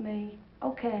involved with me,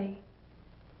 okay.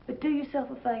 But do yourself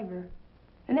a favor.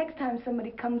 The next time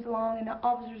somebody comes along and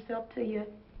offers herself to you,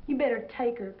 you better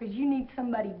take her, because you need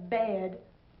somebody bad.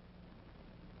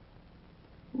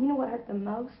 You know what hurt the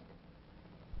most?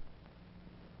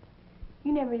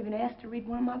 You never even asked to read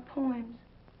one of my poems.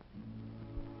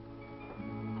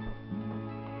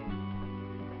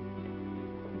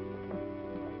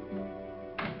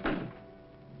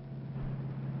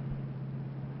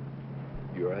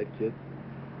 You all right, kid?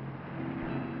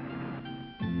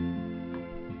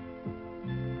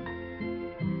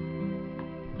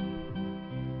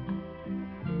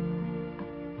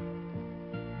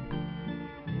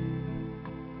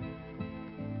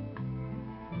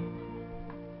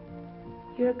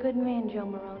 You're a good man, Joe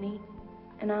Maroney,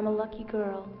 and I'm a lucky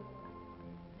girl.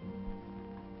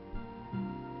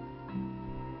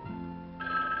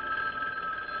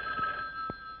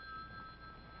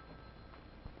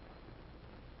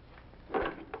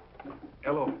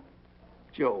 Hello.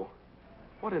 Joe,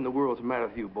 what in the world's the matter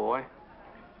with you, boy?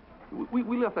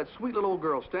 We left that sweet little old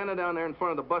girl standing down there in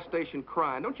front of the bus station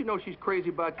crying. Don't you know she's crazy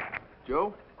about you?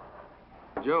 Joe?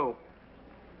 Joe?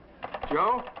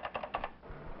 Joe?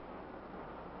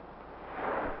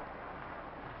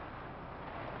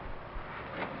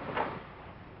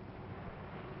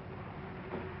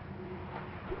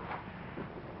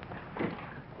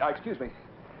 Excuse me.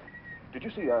 Did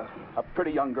you see a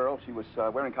pretty young girl? She was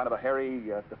wearing kind of a hairy,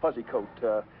 fuzzy coat,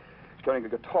 carrying a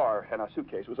guitar and a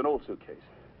suitcase. It was an old suitcase.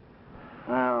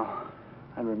 Well,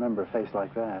 I remember a face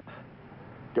like that.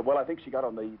 Yeah, well, I think she got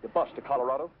on the bus to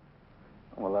Colorado.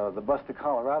 Well, the bus to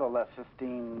Colorado left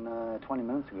 20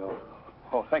 minutes ago.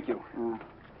 Oh, thank you.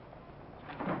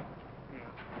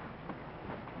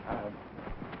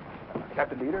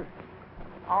 Captain Dieter?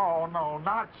 Oh, no,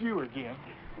 not you again.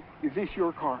 Is this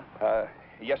your car?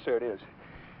 Yes, sir, it is.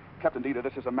 Captain Dieter,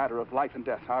 this is a matter of life and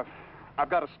death. I've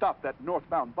got to stop that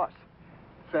northbound bus.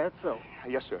 Is that so?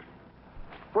 Yes, sir.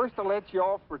 First I let you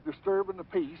off for disturbing the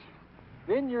peace.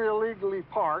 Then you're illegally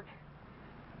parked.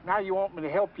 Now you want me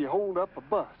to help you hold up a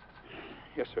bus.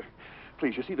 Yes, sir.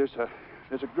 Please, you see, there's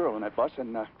a girl in that bus,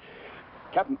 and,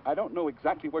 Captain, I don't know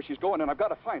exactly where she's going, and I've got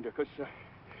to find her, because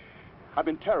I've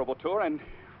been terrible to her, and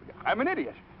I'm an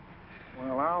idiot.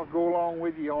 Well, I'll go along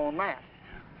with you on that.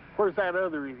 Where's that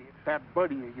other idiot, that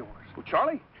buddy of yours? Well,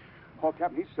 Charlie? Oh,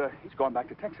 Captain, he's gone back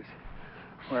to Texas.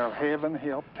 Well, heaven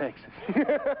help Texas.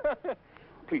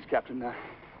 Please, Captain,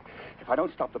 if I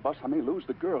don't stop the bus, I may lose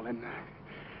the girl, and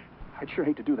I'd sure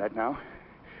hate to do that now.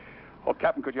 Oh,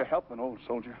 Captain, could you help an old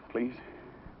soldier, please?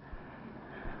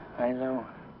 I know.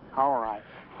 All right.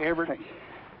 Everett,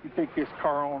 you take this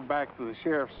car on back to the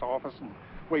sheriff's office and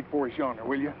wait for us yonder,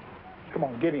 will you? Come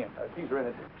on, get in. He's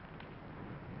ready.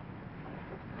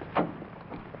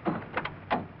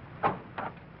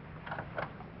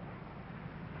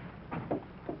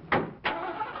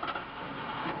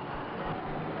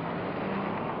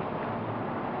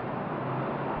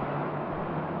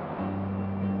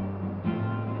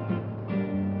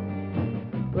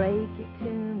 Break it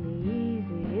to me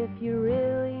easy if you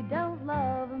really don't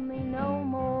love me no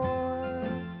more.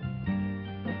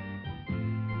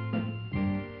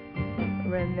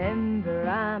 Remember,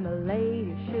 I'm a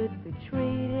lady, should be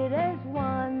treated as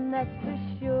one, that's for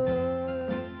sure.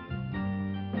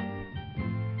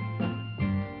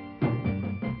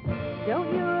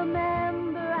 Don't you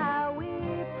remember how we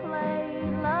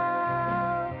played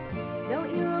love?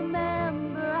 Don't you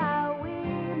remember how we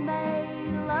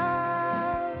made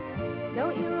love?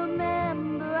 Don't you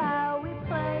remember how we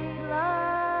played love?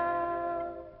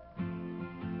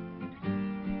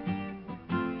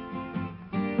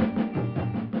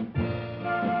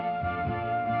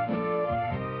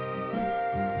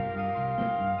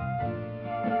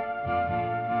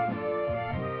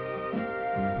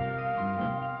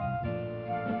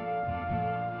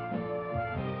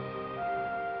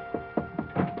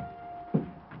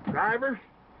 Driver,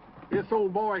 this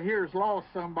old boy here's lost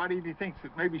somebody and he thinks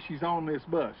that maybe she's on this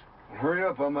bus. Hurry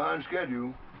up, I'm on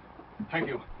schedule. Thank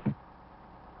you.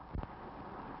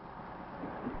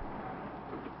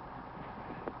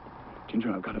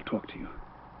 Ginger, I've got to talk to you.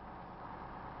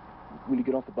 Will you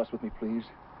get off the bus with me, please?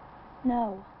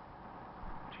 No.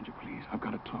 Ginger, please, I've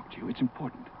got to talk to you. It's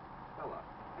important. Fella,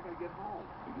 I gotta get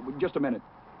home. Just a minute.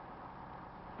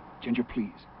 Ginger,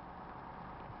 please.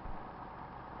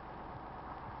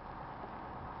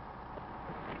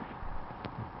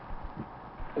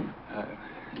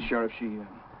 Sheriff, she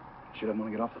doesn't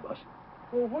want to get off the bus.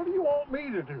 Well, what do you want me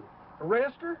to do?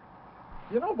 Arrest her?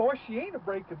 You know, boy, she ain't a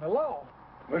breaking the law.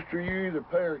 Mister, you either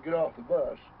pay or get off the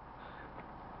bus.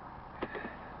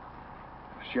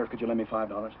 Sheriff, could you lend me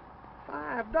 $5?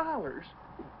 $5?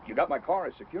 You got my car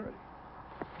as security.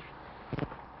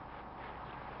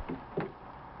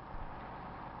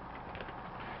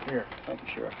 Here. Thank you,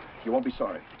 Sheriff. You won't be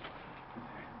sorry.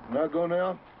 Can I go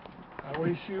now? I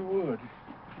wish you would.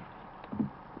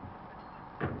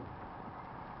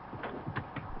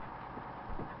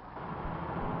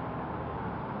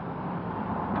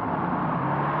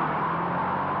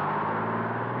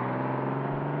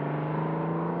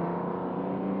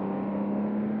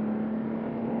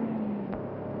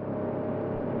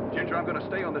 Ginger, I'm going to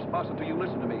stay on this bus until you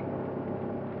listen to me.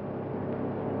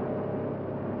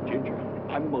 Ginger,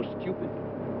 I'm most stupid.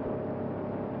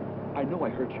 I know I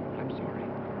hurt you. I'm sorry.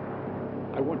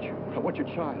 I want you. I want your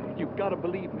child. You've got to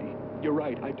believe me. You're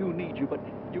right. I do need you, but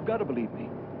you've got to believe me.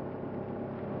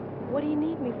 What do you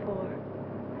need me for?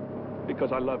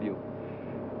 Because I love you.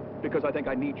 Because I think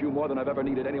I need you more than I've ever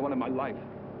needed anyone in my life.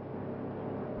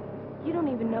 You don't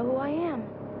even know who I am.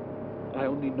 I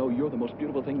only know you're the most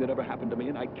beautiful thing that ever happened to me,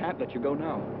 and I can't let you go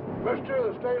now.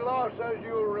 Mister, the state law says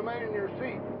you will remain in your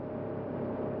seat.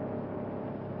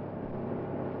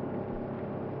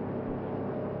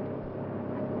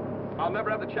 I'll never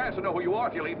have the chance to know who you are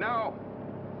if you leave now.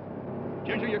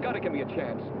 Ginger, you got to give me a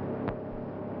chance.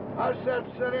 I said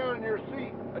sit down in your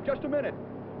seat. Just a minute.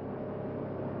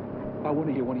 I want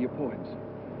to hear one of your poems.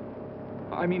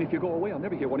 I mean, if you go away, I'll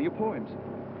never hear one of your poems.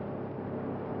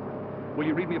 Will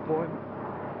you read me a poem?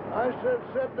 I said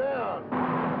sit down.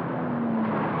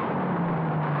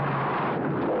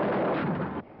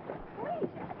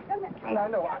 I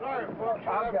know. Sorry, folks.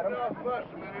 I'll get him. Bus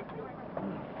a minute.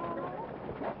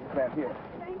 Ma'am, here.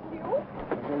 Thank you.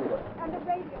 Here you go. And the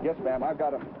radio. Yes, ma'am, I've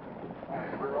got him.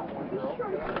 Be sure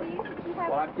to see if you have...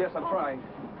 Well, yes, I'm trying.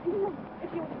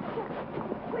 If you...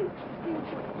 Please, please.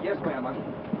 Yes, ma'am,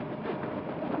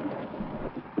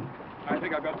 I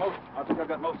think I've got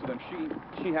most of them.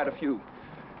 She had a few.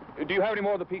 Do you have any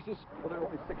more of the pieces? Well, there are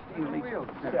only 16 in each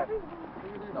set.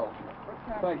 No.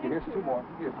 Thank you. Here's 2 more.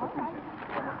 Here, put these in.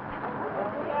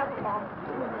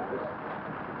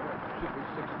 Should be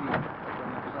 16.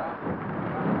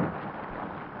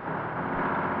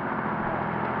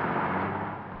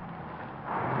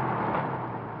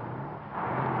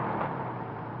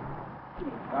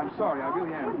 I'm sorry, I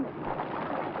really am.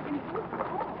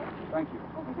 Thank you.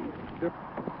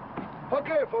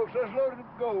 Okay, folks, let's load it and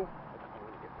go.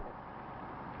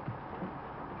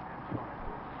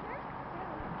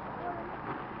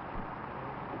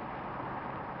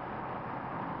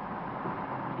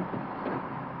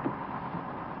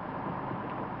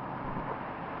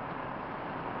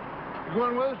 You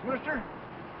going with us, mister?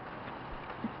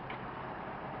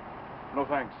 No,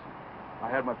 thanks. I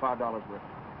had my $5 worth.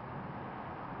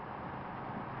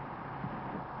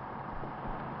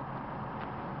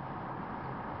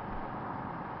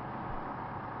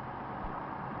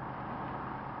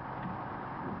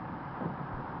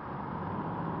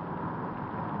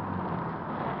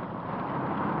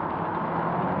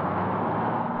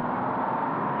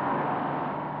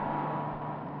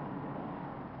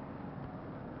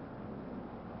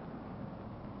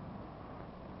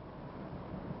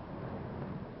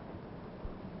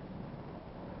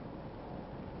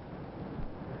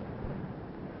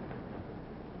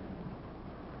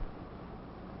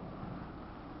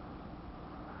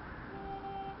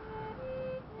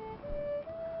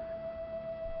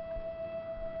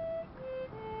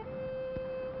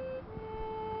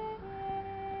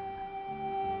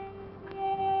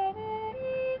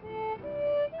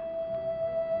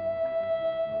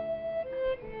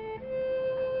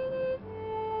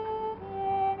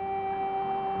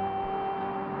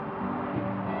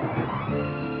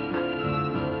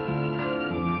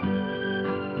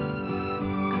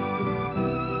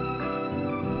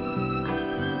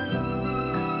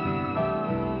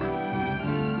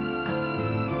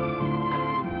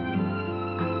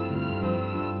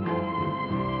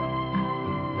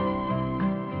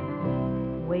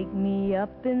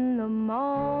 up in the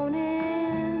morning,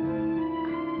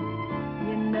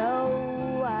 you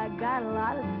know I got a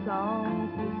lot of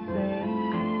songs to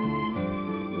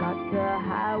sing, lots of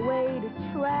highway to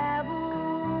travel,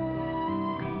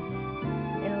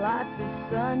 and lots of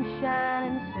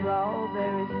sunshine and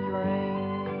strawberry string.